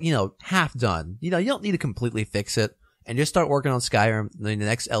half done. You don't need to completely fix it and just start working on Skyrim, the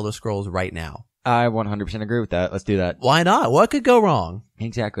next Elder Scrolls right now. I 100% agree with that. Let's do that. Why not? What could go wrong?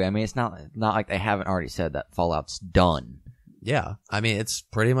 Exactly. I mean, it's not like they haven't already said that Fallout's done. Yeah. I mean, it's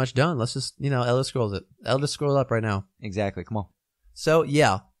pretty much done. Let's just, Elder Scrolls it. Elder Scroll up right now. Exactly. Come on. So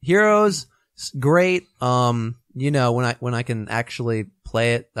yeah, Heroes, great. When I can actually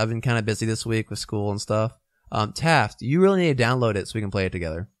play it. I've been kind of busy this week with school and stuff. Taft, you really need to download it so we can play it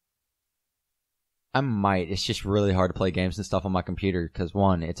together. I might. It's just really hard to play games and stuff on my computer because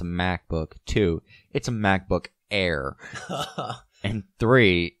 1, it's a MacBook. 2, it's a MacBook Air. And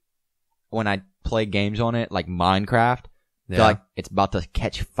 3, when I play games on it, like Minecraft, I feel like it's about to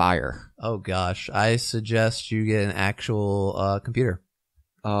catch fire. Oh gosh. I suggest you get an actual computer.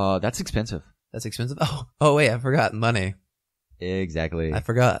 That's expensive. That's expensive? Oh wait, I forgot. Money. Exactly. I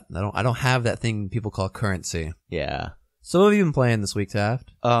forgot. I don't have that thing people call currency. Yeah. So what have you been playing this week,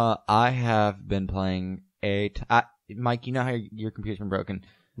 Taft? I have been playing Mike, you know how your computer's been broken?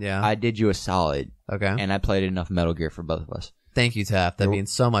 Yeah. I did you a solid. Okay. And I played enough Metal Gear for both of us. Thank you, Taft. That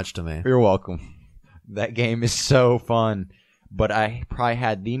means so much to me. You're welcome. That game is so fun. But I probably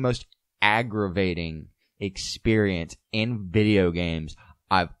had the most aggravating experience in video games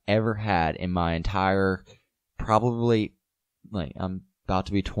I've ever had in my entire, probably, I'm about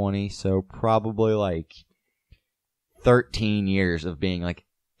to be 20, so probably 13 years of being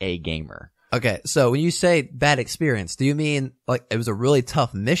a gamer. Okay, so when you say bad experience, do you mean it was a really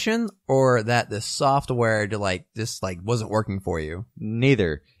tough mission, or that the software just wasn't working for you?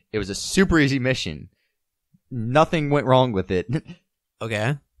 Neither. It was a super easy mission. Nothing went wrong with it.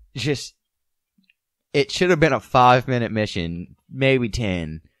 Okay. Just, it should have been a 5-minute mission, maybe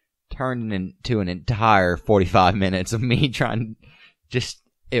 10, turned into an entire 45 minutes of me trying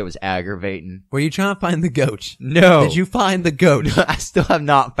it was aggravating. Were you trying to find the goat? No. Did you find the goat? I still have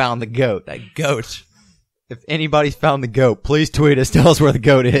not found the goat. That goat. If anybody's found the goat, please tweet us. Tell us where the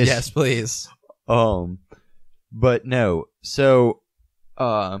goat is. Yes, please. But no. So,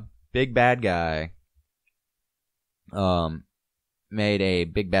 big bad guy, made a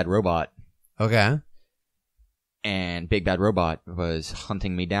big bad robot. Okay. And big bad robot was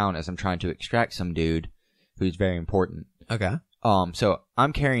hunting me down as I'm trying to extract some dude who's very important. Okay. So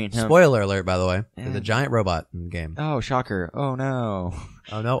I'm carrying him. Spoiler alert, by the way. There's a giant robot in the game. Oh, shocker. Oh, no.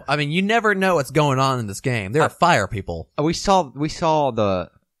 Oh, no. I mean, you never know what's going on in this game. There are fire people. We talked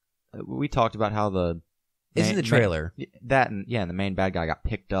about how It's in the trailer. And the main bad guy got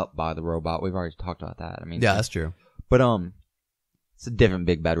picked up by the robot. We've already talked about that. I mean, yeah, that's true. But, it's a different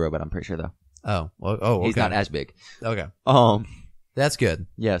big bad robot, I'm pretty sure, though. Oh, well, okay. He's not as big. Okay. That's good.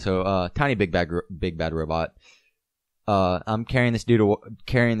 Yeah, so, tiny big bad robot. I'm carrying this dude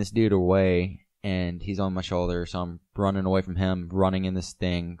away, and he's on my shoulder, so I'm running away from him, running in this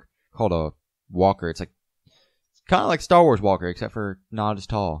thing called a walker. It's kind of like Star Wars walker, except for not as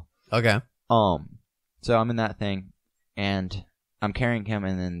tall. Okay. So I'm in that thing, and I'm carrying him,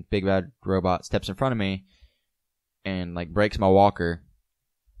 and then big bad robot steps in front of me, and breaks my walker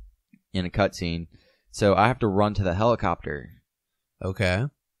in a cutscene. So I have to run to the helicopter. Okay.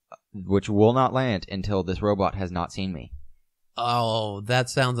 Which will not land until this robot has not seen me. Oh, that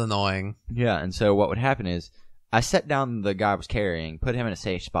sounds annoying. Yeah, and so what would happen is I set down the guy I was carrying, put him in a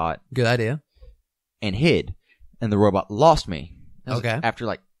safe spot. Good idea. And hid. And the robot lost me. Okay.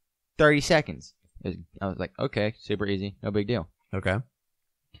 After 30 seconds. I was like, okay, super easy. No big deal. Okay.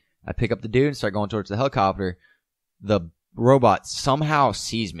 I pick up the dude and start going towards the helicopter. The robot somehow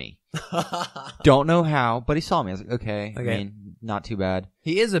sees me. Don't know how, but he saw me. I was like, okay. I mean, not too bad.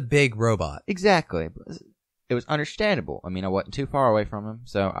 He is a big robot. Exactly. It was understandable. I mean, I wasn't too far away from him,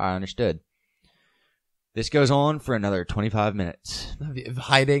 so I understood. This goes on for another 25 minutes.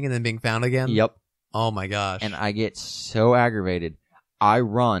 Hiding and then being found again? Yep. Oh my gosh. And I get so aggravated. I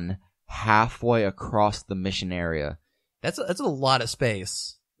run halfway across the mission area. That's a lot of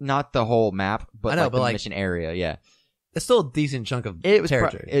space. Not the whole map, but, the mission area, yeah. It's still a decent chunk of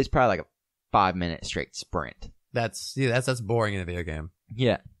territory. It was probably a 5-minute straight sprint. That's boring in a video game.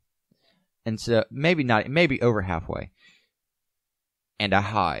 Yeah. And so maybe over halfway. And I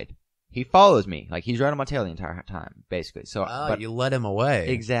hide. He follows me. He's right on my tail the entire time, basically. So but you let him away.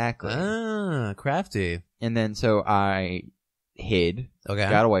 Exactly. Ah, crafty. And then so I hid. Okay.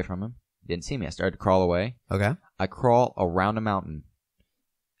 Got away from him. Didn't see me. I started to crawl away. Okay. I crawl around a mountain.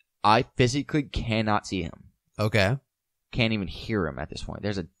 I physically cannot see him. Okay. Can't even hear him at this point.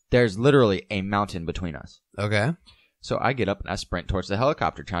 There's literally a mountain between us. Okay. So I get up and I sprint towards the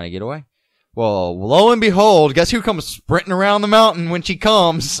helicopter trying to get away. Well, lo and behold, guess who comes sprinting around the mountain when she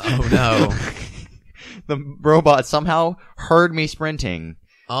comes? Oh no. The robot somehow heard me sprinting.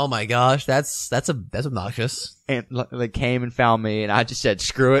 Oh my gosh, that's obnoxious. And they came and found me, and I just said,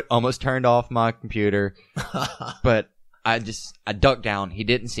 screw it, almost turned off my computer. But I ducked down. He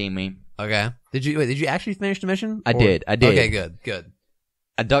didn't see me. Okay. Did you actually finish the mission? I did. Okay, good.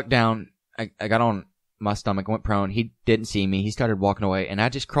 I ducked down. I got on my stomach, went prone. He didn't see me. He started walking away, and I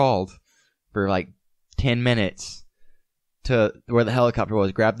just crawled for 10 minutes to where the helicopter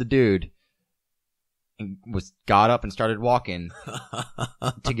was, grabbed the dude, and got up and started walking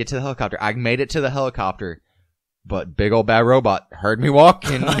to get to the helicopter. I made it to the helicopter, but big old bad robot heard me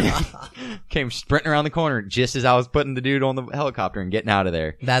walking, came sprinting around the corner just as I was putting the dude on the helicopter and getting out of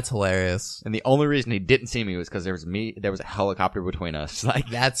there. That's hilarious. And the only reason he didn't see me was because there was a helicopter between us.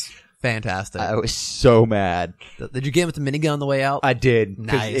 That's fantastic. I was so mad. Did you get him with the minigun on the way out? I did.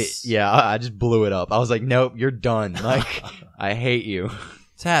 Nice. I just blew it up. I was like, nope, you're done. I hate you.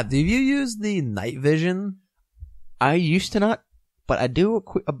 Tab, do you use the night vision? I used to not, but I do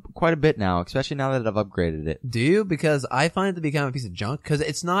quite a bit now, especially now that I've upgraded it. Do you? Because I find it to be kind of a piece of junk, because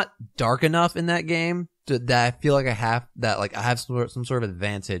it's not dark enough in that game that I feel like I have some sort of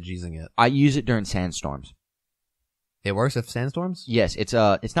advantage using it. I use it during sandstorms. It works with sandstorms? Yes, it's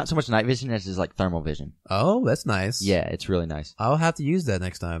not so much night vision as it's thermal vision. Oh, that's nice. Yeah, it's really nice. I'll have to use that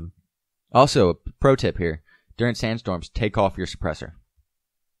next time. Also, pro tip here. During sandstorms, take off your suppressor.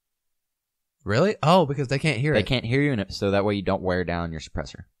 Really? Oh, because they can't hear it. They can't hear you, so that way you don't wear down your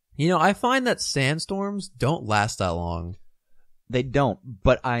suppressor. I find that sandstorms don't last that long. They don't,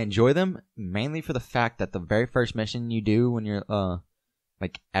 but I enjoy them mainly for the fact that the very first mission you do when you're,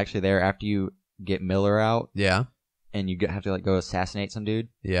 actually there after you get Miller out. Yeah. And you have to go assassinate some dude.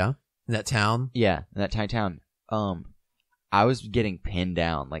 Yeah. In that town? Yeah, in that tiny town. I was getting pinned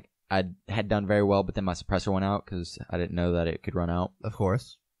down. I had done very well, but then my suppressor went out because I didn't know that it could run out. Of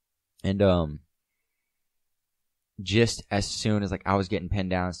course. And just as soon as I was getting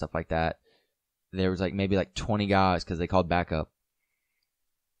pinned down and stuff like that, there was like maybe like 20 guys because they called backup.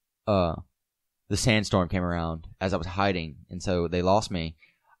 The sandstorm came around as I was hiding, and so they lost me.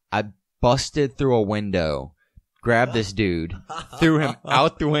 I busted through a window, grabbed this dude, threw him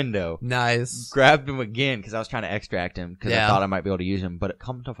out the window. Nice. Grabbed him again because I was trying to extract him because Yeah. I thought I might be able to use him. But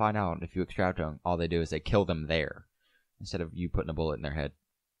come to find out, if you extract him, all they do is they kill them there instead of you putting a bullet in their head.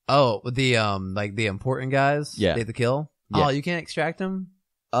 Oh, the like the important guys. Yeah. They have to kill. Yeah. Oh, you can't extract them.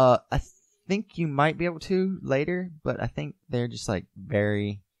 I think you might be able to later, but I think they're just like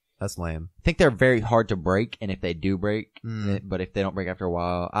very. That's lame. I think they're very hard to break, and if they do break, Mm. but if they don't break after a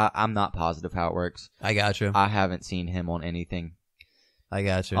while, I'm not positive how it works. I got you. I haven't seen him on anything. I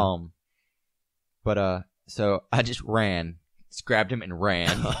got you. But so I just ran, just grabbed him and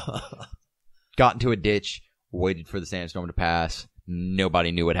ran, got into a ditch, waited for the sandstorm to pass.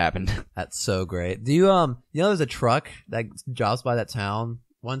 Nobody knew what happened. That's so great. Do you there's a truck that drops by that town.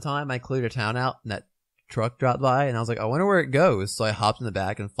 One time I cleared a town out and that truck dropped by and I was like, I wonder where it goes. So I hopped in the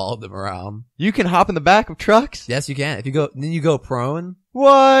back and followed them around. You can hop in the back of trucks? Yes, you can. If you go, then you go prone.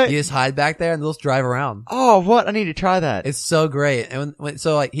 What? You just hide back there and they'll just drive around. Oh, what? I need to try that. It's so great. And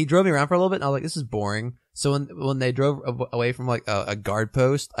so like he drove me around for a little bit and I was like, this is boring. So when they drove away from like a guard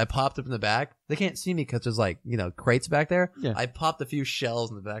post, I popped up in the back. They can't see me because there's like, crates back there. Yeah. I popped a few shells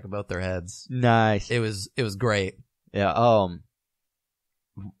in the back of both their heads. Nice. It was great. Yeah,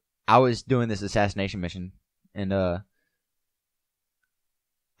 I was doing this assassination mission, and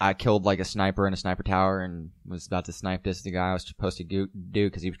I killed like a sniper in a sniper tower and was about to snipe the guy I was supposed to do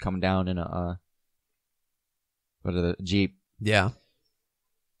because he was coming down in a Jeep. Yeah.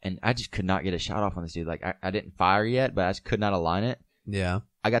 And I just could not get a shot off on this dude. Like, I didn't fire yet, but I just could not align it. Yeah.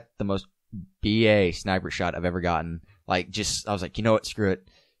 I got the most BA sniper shot I've ever gotten. Like, I was like, you know what, screw it.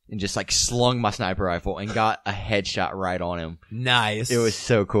 And just like slung my sniper rifle and got a headshot right on him. Nice. It was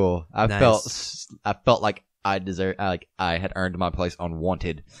so cool. I Nice. felt like I had earned my place on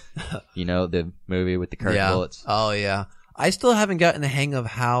Wanted. The movie with the curved bullets. Oh yeah. I still haven't gotten the hang of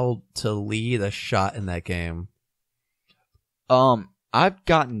how to lead a shot in that game. I've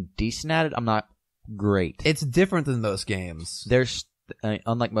gotten decent at it. I'm not great. It's different than most games. There's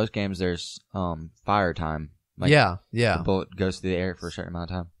unlike most games, there's fire time. Like, yeah. the bullet goes through the air for a certain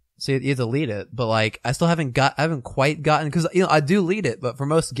amount of time. So you have to lead it, but like I haven't quite gotten because I do lead it, but for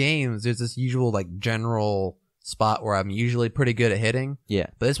most games there's this usual like general spot where I'm usually pretty good at hitting. Yeah,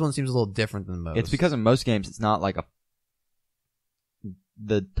 but this one seems a little different than most. It's because in most games it's not like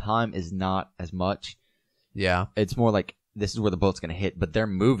the time is not as much. Yeah, it's more like this is where the bullet's gonna hit, but they're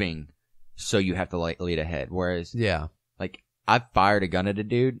moving, so you have to like lead ahead. Whereas like I fired a gun at a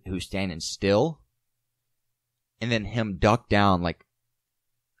dude who's standing still, and then him ducked down like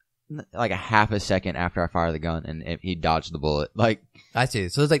a half a second after I fired the gun, and he dodged the bullet. Like, I see.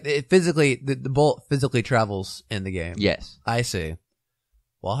 So it's like the bullet physically travels in the game. Yes, I see.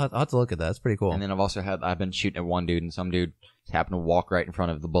 Well, I'll have to look at that. That's pretty cool. And then I've been shooting at one dude, and some dude happened to walk right in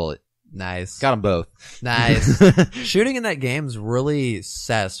front of the bullet. Nice. Got them both. Nice. Shooting in that game's really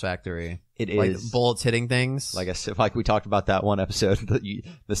satisfactory. It like is. Bullets hitting things. Like we talked about that one episode,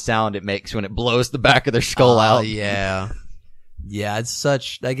 the sound it makes when it blows the back of their skull out. Yeah. Yeah,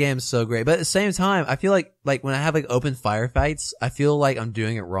 that game's so great. But at the same time, I feel like when I have like open firefights, I feel like I'm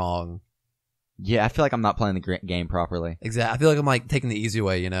doing it wrong. Yeah, I feel like I'm not playing the game properly. Exactly. I feel like I'm like taking the easy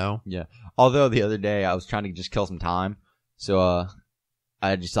way, Yeah. Although the other day I was trying to just kill some time, so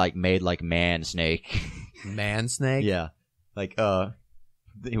I just like made like man snake. Man snake? Yeah. Like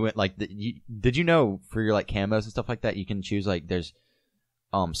he went like did you know for your like camos and stuff like that you can choose like there's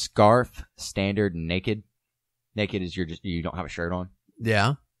scarf, standard, and naked. Naked is you don't have a shirt on.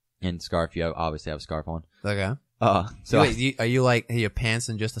 Yeah. And scarf, you obviously have a scarf on. Okay. So wait, are you like your pants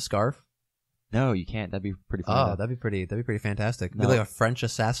and just a scarf? No, you can't. That'd be pretty funny. Oh, that'd be pretty fantastic. No. Be like a French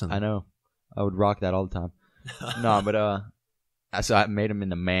assassin. I know. I would rock that all the time. No, but so I made him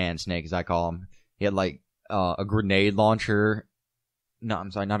into man snake, as I call him. He had like a grenade launcher. No,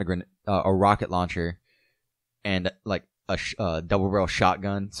 I'm sorry, not a grenade. A rocket launcher, and like a double barrel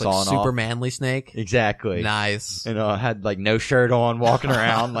shotgun. It's like super manly snake. Exactly. Nice. And had like no shirt on, walking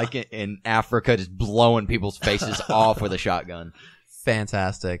around like in Africa, just blowing people's faces off with a shotgun.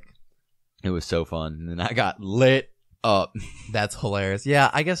 Fantastic. It was so fun, and then I got lit up. That's hilarious.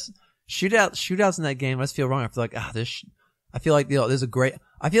 Yeah, I guess shootouts in that game. I just feel wrong. I feel like I feel like there's a great.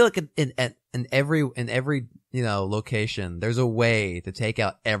 I feel like in every location, there's a way to take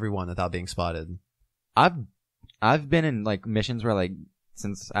out everyone without being spotted. I've been in like missions where like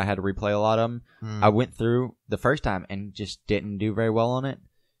since I had to replay a lot of them, I went through the first time and just didn't do very well on it,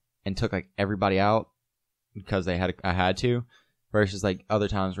 and took like everybody out because I had to. Versus like other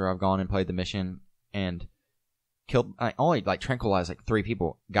times where I've gone and played the mission and killed, I only like tranquilized like 3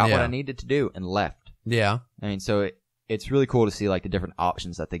 people, got what I needed to do, and left. Yeah. I mean, so it's really cool to see like the different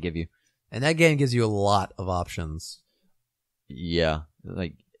options that they give you. And that game gives you a lot of options. Yeah,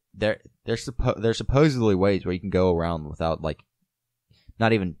 like there's supposedly ways where you can go around without like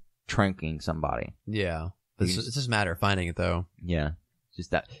not even tranking somebody. Yeah. It's just a matter of finding it though. Yeah.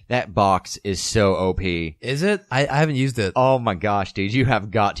 Just that box is so OP. Is it? I haven't used it. Oh my gosh, dude, you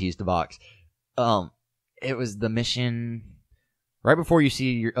have got to use the box. It was the mission right before you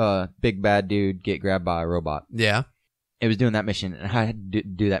see your big bad dude get grabbed by a robot. Yeah. It was doing that mission, and I had to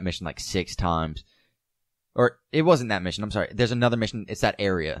do that mission like 6 times. Or it wasn't that mission. I'm sorry. There's another mission. It's that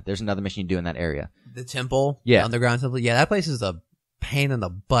area. There's another mission you do in that area. The temple. Yeah. The underground temple. Yeah, that place is a pain in the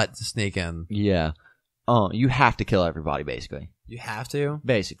butt to sneak in. Yeah. You have to kill everybody, basically. You have to?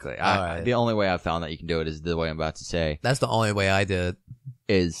 Basically. Alright. The only way I've found that you can do it is the way I'm about to say. That's the only way I did it.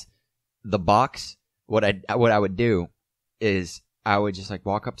 Is the box, what I would do is I would just like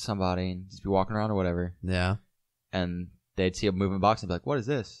walk up to somebody and just be walking around or whatever. Yeah. And they'd see a moving box and be like, what is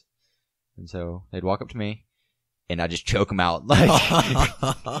this? And so they'd walk up to me and I'd just choke them out. Like,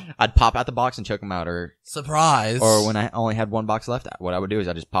 I'd pop out the box and choke them out. Surprise. Or when I only had 1 box left, what I would do is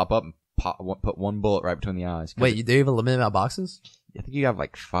I'd just pop up and put 1 bullet right between the eyes. Wait, do you have a limited amount of boxes? I think you have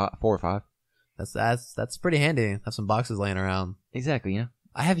like 4 or 5. That's pretty handy. Have some boxes laying around. Exactly, yeah.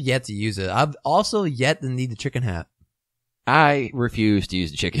 I have yet to use it. I've also yet to need the chicken hat. I refuse to use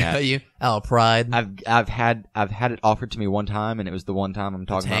the chicken hat. You out of pride. I've had it offered to me one time, and it was the one time I'm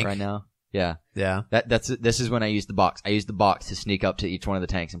talking about right now. Yeah. Yeah. This is when I used the box. I used the box to sneak up to each one of the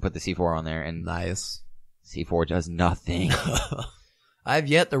tanks and put the C4 on there, and nice. C4 does nothing. I've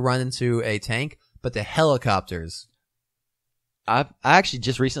yet to run into a tank, but the helicopters. I actually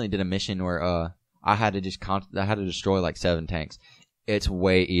just recently did a mission where I had to destroy like 7 tanks. It's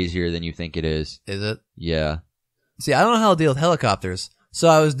way easier than you think it is. Is it? Yeah. See, I don't know how to deal with helicopters. So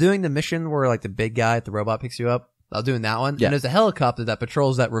I was doing the mission where like the big guy at the robot picks you up. I was doing that one. Yeah. And there's a helicopter that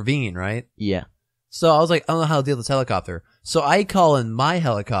patrols that ravine, right? Yeah. So I was like, I don't know how to deal with this helicopter. So I call in my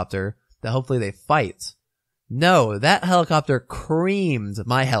helicopter that hopefully they fight. No, that helicopter creamed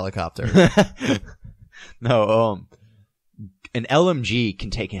my helicopter. No, an LMG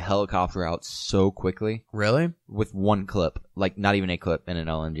can take a helicopter out so quickly. Really? With 1 clip. Like, not even a clip in an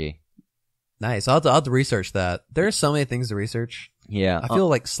LMG. Nice. I'll have to research that. There's so many things to research. Yeah. I feel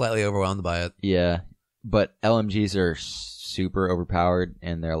like slightly overwhelmed by it. Yeah. But LMGs are super overpowered,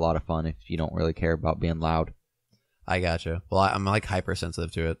 and they're a lot of fun if you don't really care about being loud. I gotcha. Well, I'm like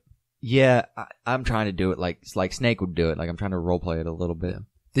hypersensitive to it. Yeah, I'm trying to do it like Snake would do it. Like, I'm trying to roleplay it a little bit.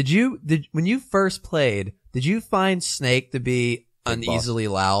 Yeah. When you first played, did you find Snake to be Big uneasily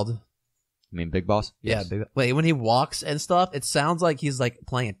loud? I mean, Big Boss? Yes. Yeah, wait, when he walks and stuff, it sounds like he's like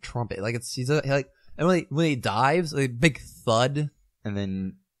playing a trumpet. Like and when he dives, like big thud. And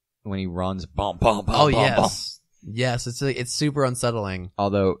then when he runs, bum, bum, bum, oh, bum, yes. bum. Yes, it's super unsettling.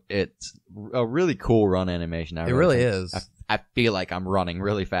 Although it's a really cool run animation. It really is. I feel like I'm running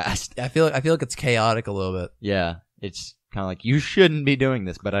really fast. I feel like it's chaotic a little bit. Yeah, it's kind of like, you shouldn't be doing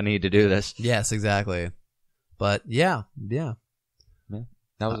this, but I need to do this. Yes, exactly. But yeah.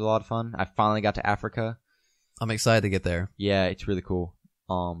 That was a lot of fun. I finally got to Africa. I'm excited to get there. Yeah, it's really cool.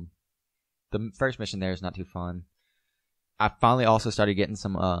 The first mission there is not too fun. I finally also started getting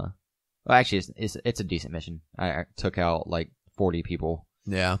some, well, actually, it's a decent mission. I took out like 40 people.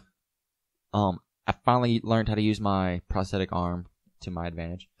 Yeah. I finally learned how to use my prosthetic arm to my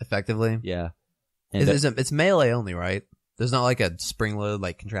advantage. Effectively? Yeah. And It's melee only, right? There's not like a spring-loaded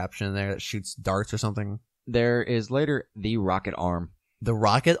like contraption in there that shoots darts or something? there is later the rocket arm. The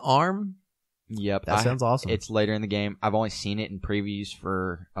rocket arm? Yep. That sounds awesome. It's later in the game. I've only seen it in previews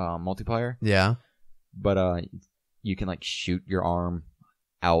for multiplayer. Yeah. But you can like shoot your arm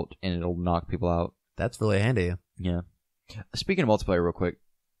out and it'll knock people out. That's really handy. Yeah. Speaking of multiplayer real quick,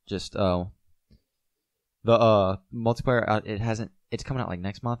 just the multiplayer it's coming out like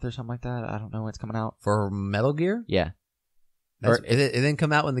next month or something like that. I don't know when it's coming out. For Metal Gear? Yeah. It didn't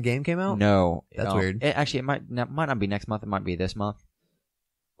come out when the game came out? No. That's weird. It might not be next month. It might be this month.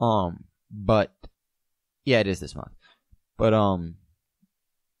 But yeah, it is this month. But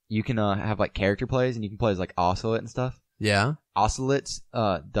you can have like character plays, and you can play as like Ocelot and stuff. Yeah. Ocelot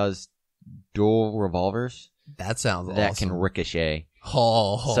does dual revolvers. That sounds awesome. That can ricochet.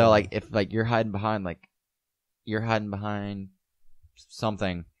 Oh. So like if like you're hiding behind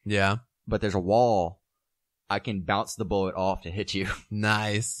something. Yeah. But there's a wall. I can bounce the bullet off to hit you.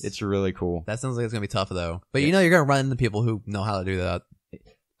 Nice. It's really cool. That sounds like it's gonna be tough though. But you know you're gonna run into people who know how to do that.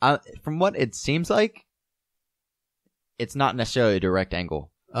 From what it seems like, it's not necessarily a direct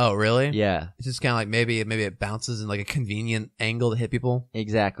angle. Oh, really? Yeah, It's just kind of like maybe it bounces in like a convenient angle to hit people.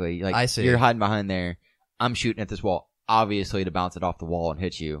 exactly. Like I see. you're hiding behind there. I'm shooting at this wall. Obviously, to bounce it off the wall and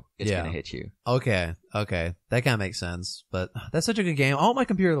hit you, it's Yeah. gonna hit you. Okay. That kind of makes sense. But that's such a good game. I want my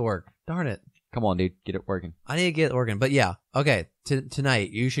computer to work. Darn it. Come on, dude, get it working. I need to get it working. But yeah. Okay.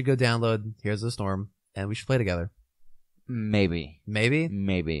 Tonight, you should go download Here's the Storm, and we should play together. Maybe.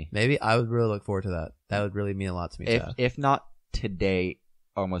 Maybe. I would really look forward to that. That would really mean a lot to me, Chad. If not today,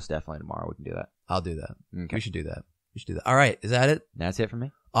 almost definitely tomorrow we can do that. I'll do that. Okay. We should do that. All right. Is that it? That's it for me.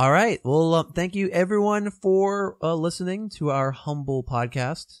 All right. Well, thank you everyone for listening to our humble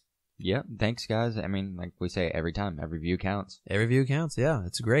podcast. Yeah, thanks guys. I mean, like we say every time, every view counts. Every view counts. Yeah,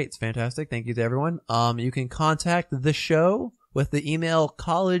 it's great. It's fantastic. Thank you to everyone. You can contact the show with the email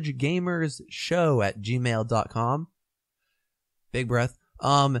collegegamersshow@gmail.com. Big breath.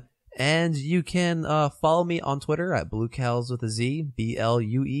 And you can follow me on Twitter at BlueCowz with a Z,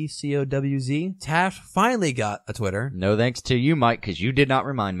 BLUECOWZ. Taft finally got a Twitter. No thanks to you, Mike, because you did not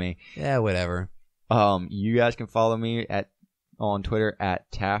remind me. Yeah, whatever. You guys can follow me on Twitter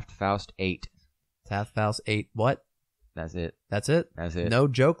at TaftFaust8. TaftFaust8. What? That's it. That's it? That's it. No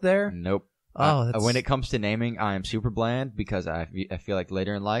joke there? Nope. Oh, when it comes to naming, I am super bland because I feel like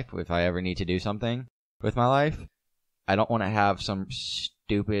later in life, if I ever need to do something with my life, I don't want to have some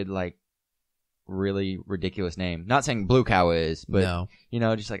stupid, like, really ridiculous name. Not saying Blue Cow is, but, no.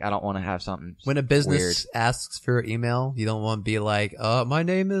 Just like I don't want to have something when a business weird. asks for your email, you don't want to be like, my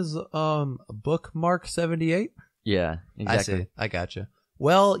name is Bookmark78. Yeah, exactly. I see. I gotcha.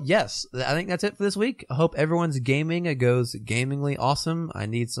 Well, yes, I think that's it for this week. I hope everyone's gaming. It goes gamingly awesome. I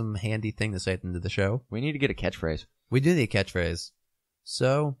need some handy thing to say at the end of the show. We need to get a catchphrase. We do need a catchphrase.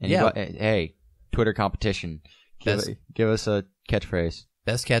 So, Hey, Twitter competition. Give us a catchphrase.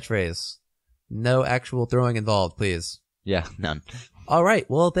 Best catchphrase. No actual throwing involved, please. Yeah, none. All right.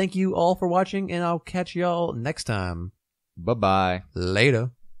 Well, thank you all for watching, and I'll catch y'all next time. Bye-bye.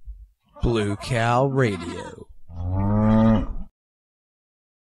 Later. Blue Cow Radio.